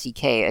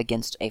FSCK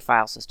against a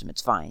file system.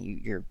 It's fine.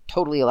 You're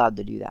totally allowed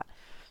to do that.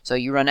 So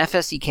you run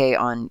FSCK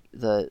on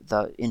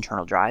the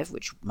internal drive,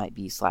 which might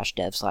be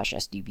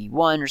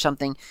 /dev/sdb1 or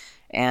something,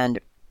 and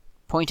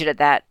point it at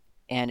that,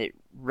 and it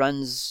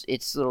runs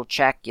its little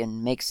check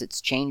and makes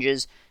its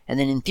changes, and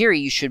then in theory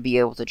you should be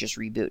able to just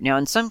reboot. Now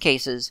in some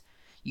cases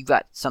you've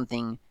got some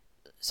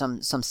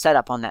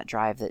setup on that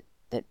drive that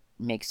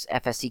makes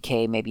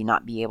FSCK maybe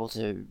not be able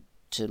to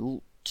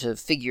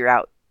figure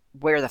out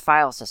where the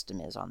file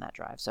system is on that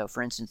drive. So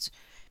for instance,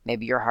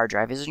 maybe your hard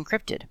drive is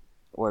encrypted,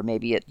 or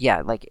maybe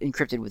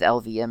encrypted with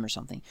LVM or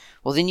something.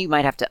 Well, then you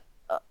might have to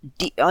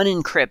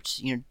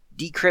unencrypt,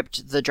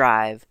 decrypt the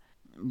drive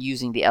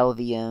using the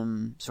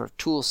LVM sort of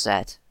tool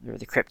set, or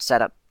the crypt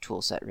setup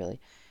tool set, really.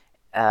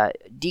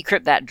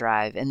 Decrypt that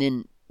drive, and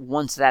then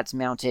once that's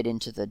mounted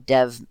into the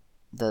dev,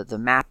 the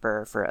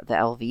mapper for the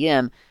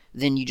LVM,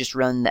 then you just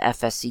run the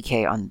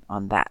FSCK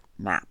on that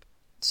map.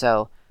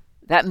 So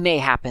that may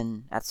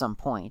happen at some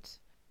point,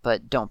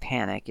 but don't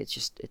panic.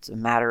 It's a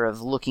matter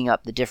of looking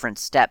up the different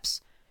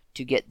steps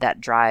to get that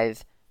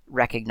drive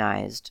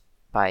recognized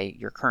by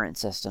your current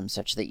system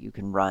such that you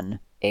can run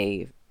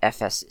a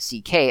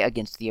FSCK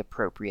against the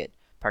appropriate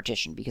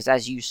partition. Because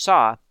as you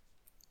saw,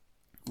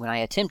 when I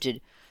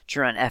attempted to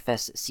run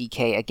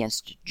FSCK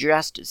against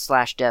just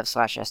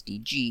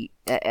 /dev/SDG,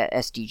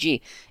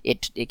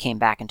 it came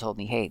back and told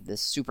me, hey,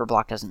 this super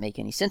block doesn't make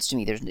any sense to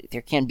me.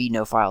 There can be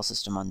no file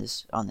system on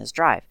this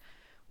drive.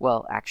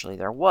 Well, actually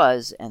there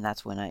was, and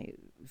that's when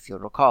if you'll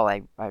recall,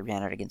 I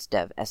ran it against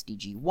dev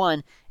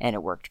SDG1, and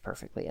it worked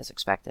perfectly as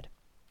expected.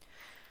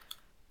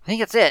 I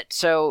think that's it.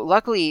 So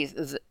luckily,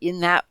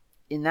 in that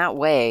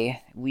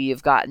way, we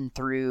have gotten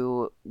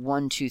through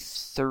 1, 2,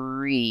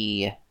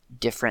 3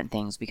 different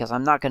things, because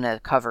I'm not going to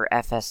cover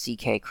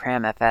FSCK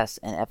CramFS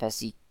and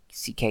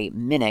FSCK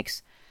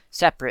Minix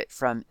separate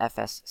from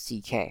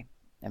FSCK.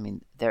 I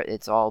mean,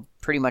 it's all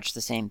pretty much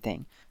the same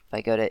thing. If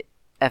I go to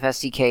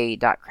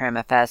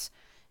fsck.cramfs,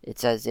 it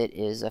says it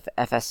is a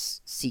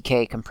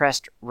FSCK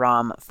compressed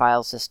ROM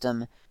file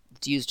system.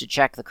 It's used to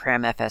check the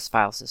CramFS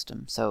file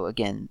system. So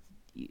again,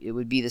 it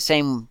would be the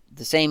same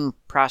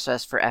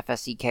process for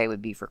FSCK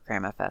would be for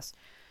CramFS.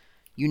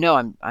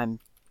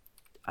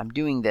 I'm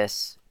doing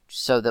this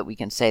so that we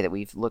can say that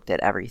we've looked at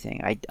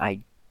everything.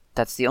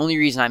 That's the only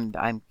reason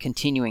I'm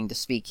continuing to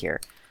speak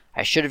here.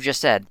 I should have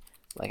just said,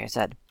 like I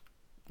said,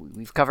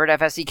 we've covered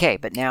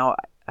FSCK, but now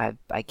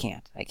I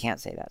can't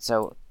say that.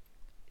 So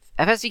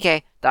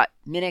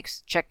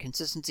fsck.minix, check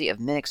consistency of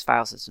Minix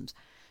file systems.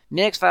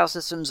 Minix file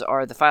systems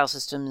are the file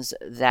systems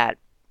that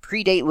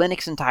predate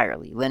Linux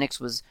entirely. Linux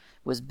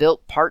was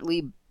built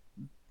partly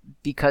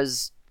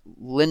because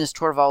Linus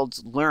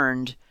Torvalds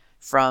learned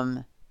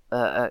from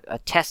a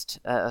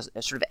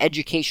sort of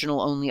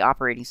educational only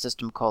operating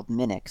system called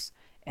Minix,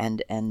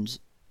 and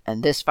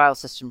this file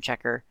system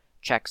checker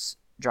checks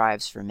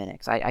drives for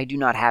Minix. I do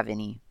not have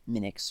any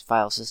Minix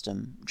file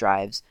system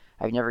drives.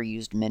 I've never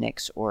used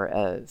Minix or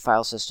a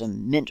file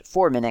system meant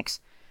for Minix,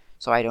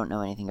 so I don't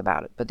know anything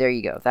about it. But there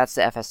you go. That's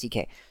the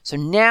FSCK. So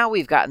now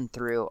we've gotten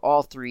through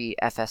all 3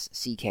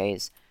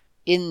 FSCKs.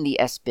 in the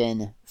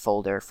sbin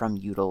folder from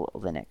Util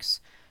Linux.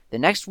 The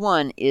next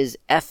one is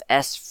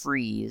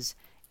fsfreeze,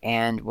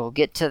 and we'll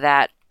get to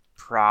that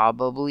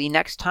probably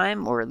next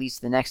time, or at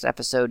least the next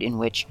episode in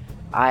which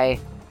I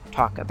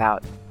talk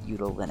about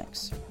Util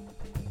Linux.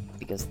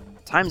 Because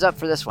time's up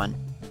for this one.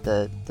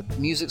 The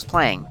music's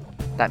playing.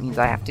 That means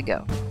I have to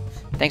go.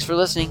 Thanks for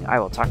listening. I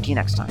will talk to you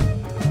next time.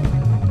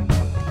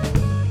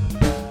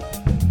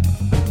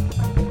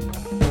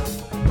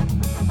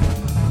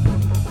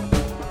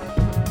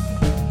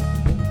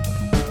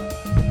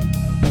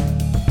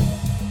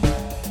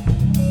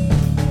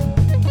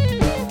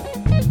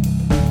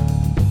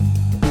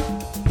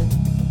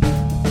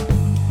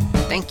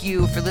 Thank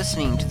you for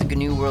listening to the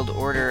GNU World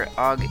Order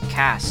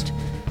Ogcast.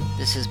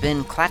 This has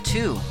been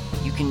Klaatu.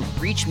 You can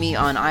reach me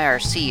on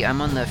IRC.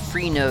 I'm on the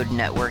Freenode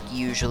network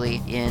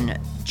usually in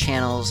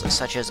channels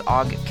such as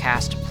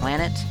Ogcast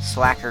Planet,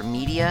 Slacker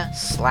Media,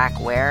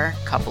 Slackware,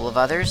 a couple of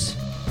others.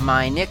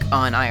 My nick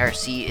on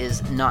IRC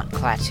is not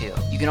Klaatu.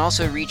 You can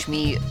also reach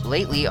me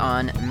lately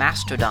on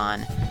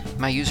Mastodon.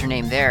 My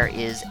username there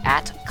is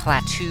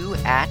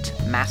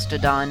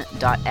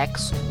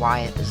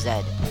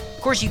 @klaatu@mastodon.xyz.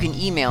 Of course, you can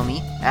email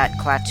me at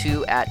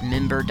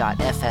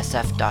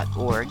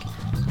klaatu@member.fsf.org.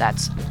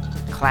 That's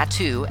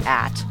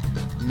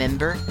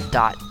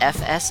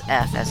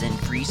klaatu@member.fsf, as in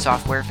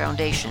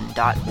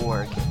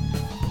freesoftwarefoundation.org.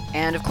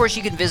 And of course,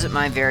 you can visit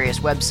my various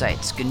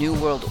websites,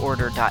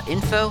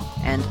 gnuworldorder.info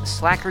and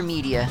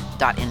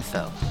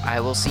slackermedia.info. I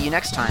will see you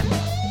next time.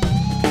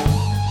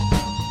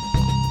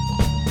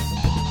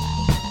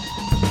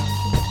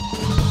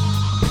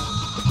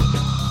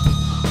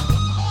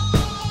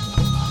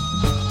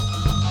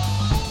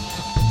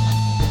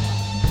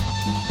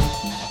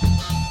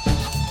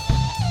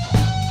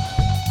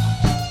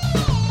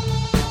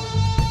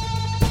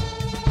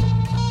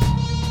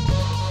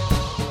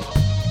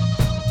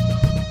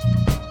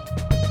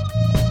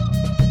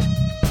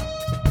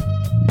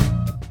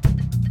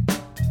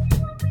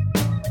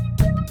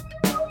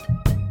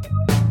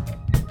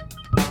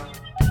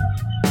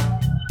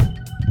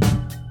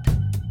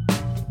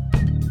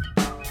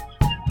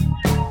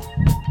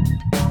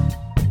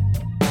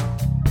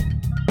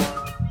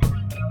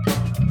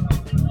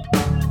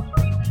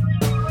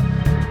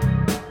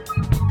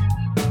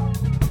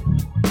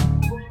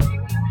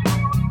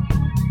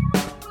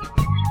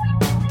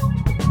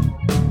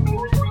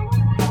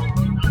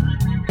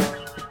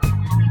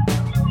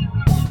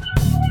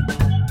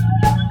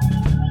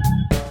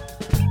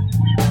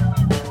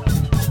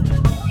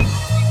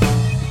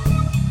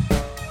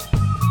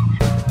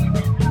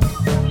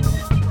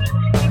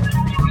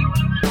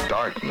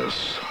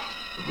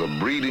 The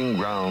breeding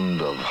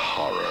ground of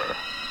horror,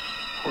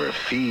 where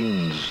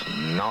fiends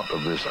not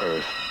of this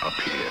earth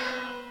appear.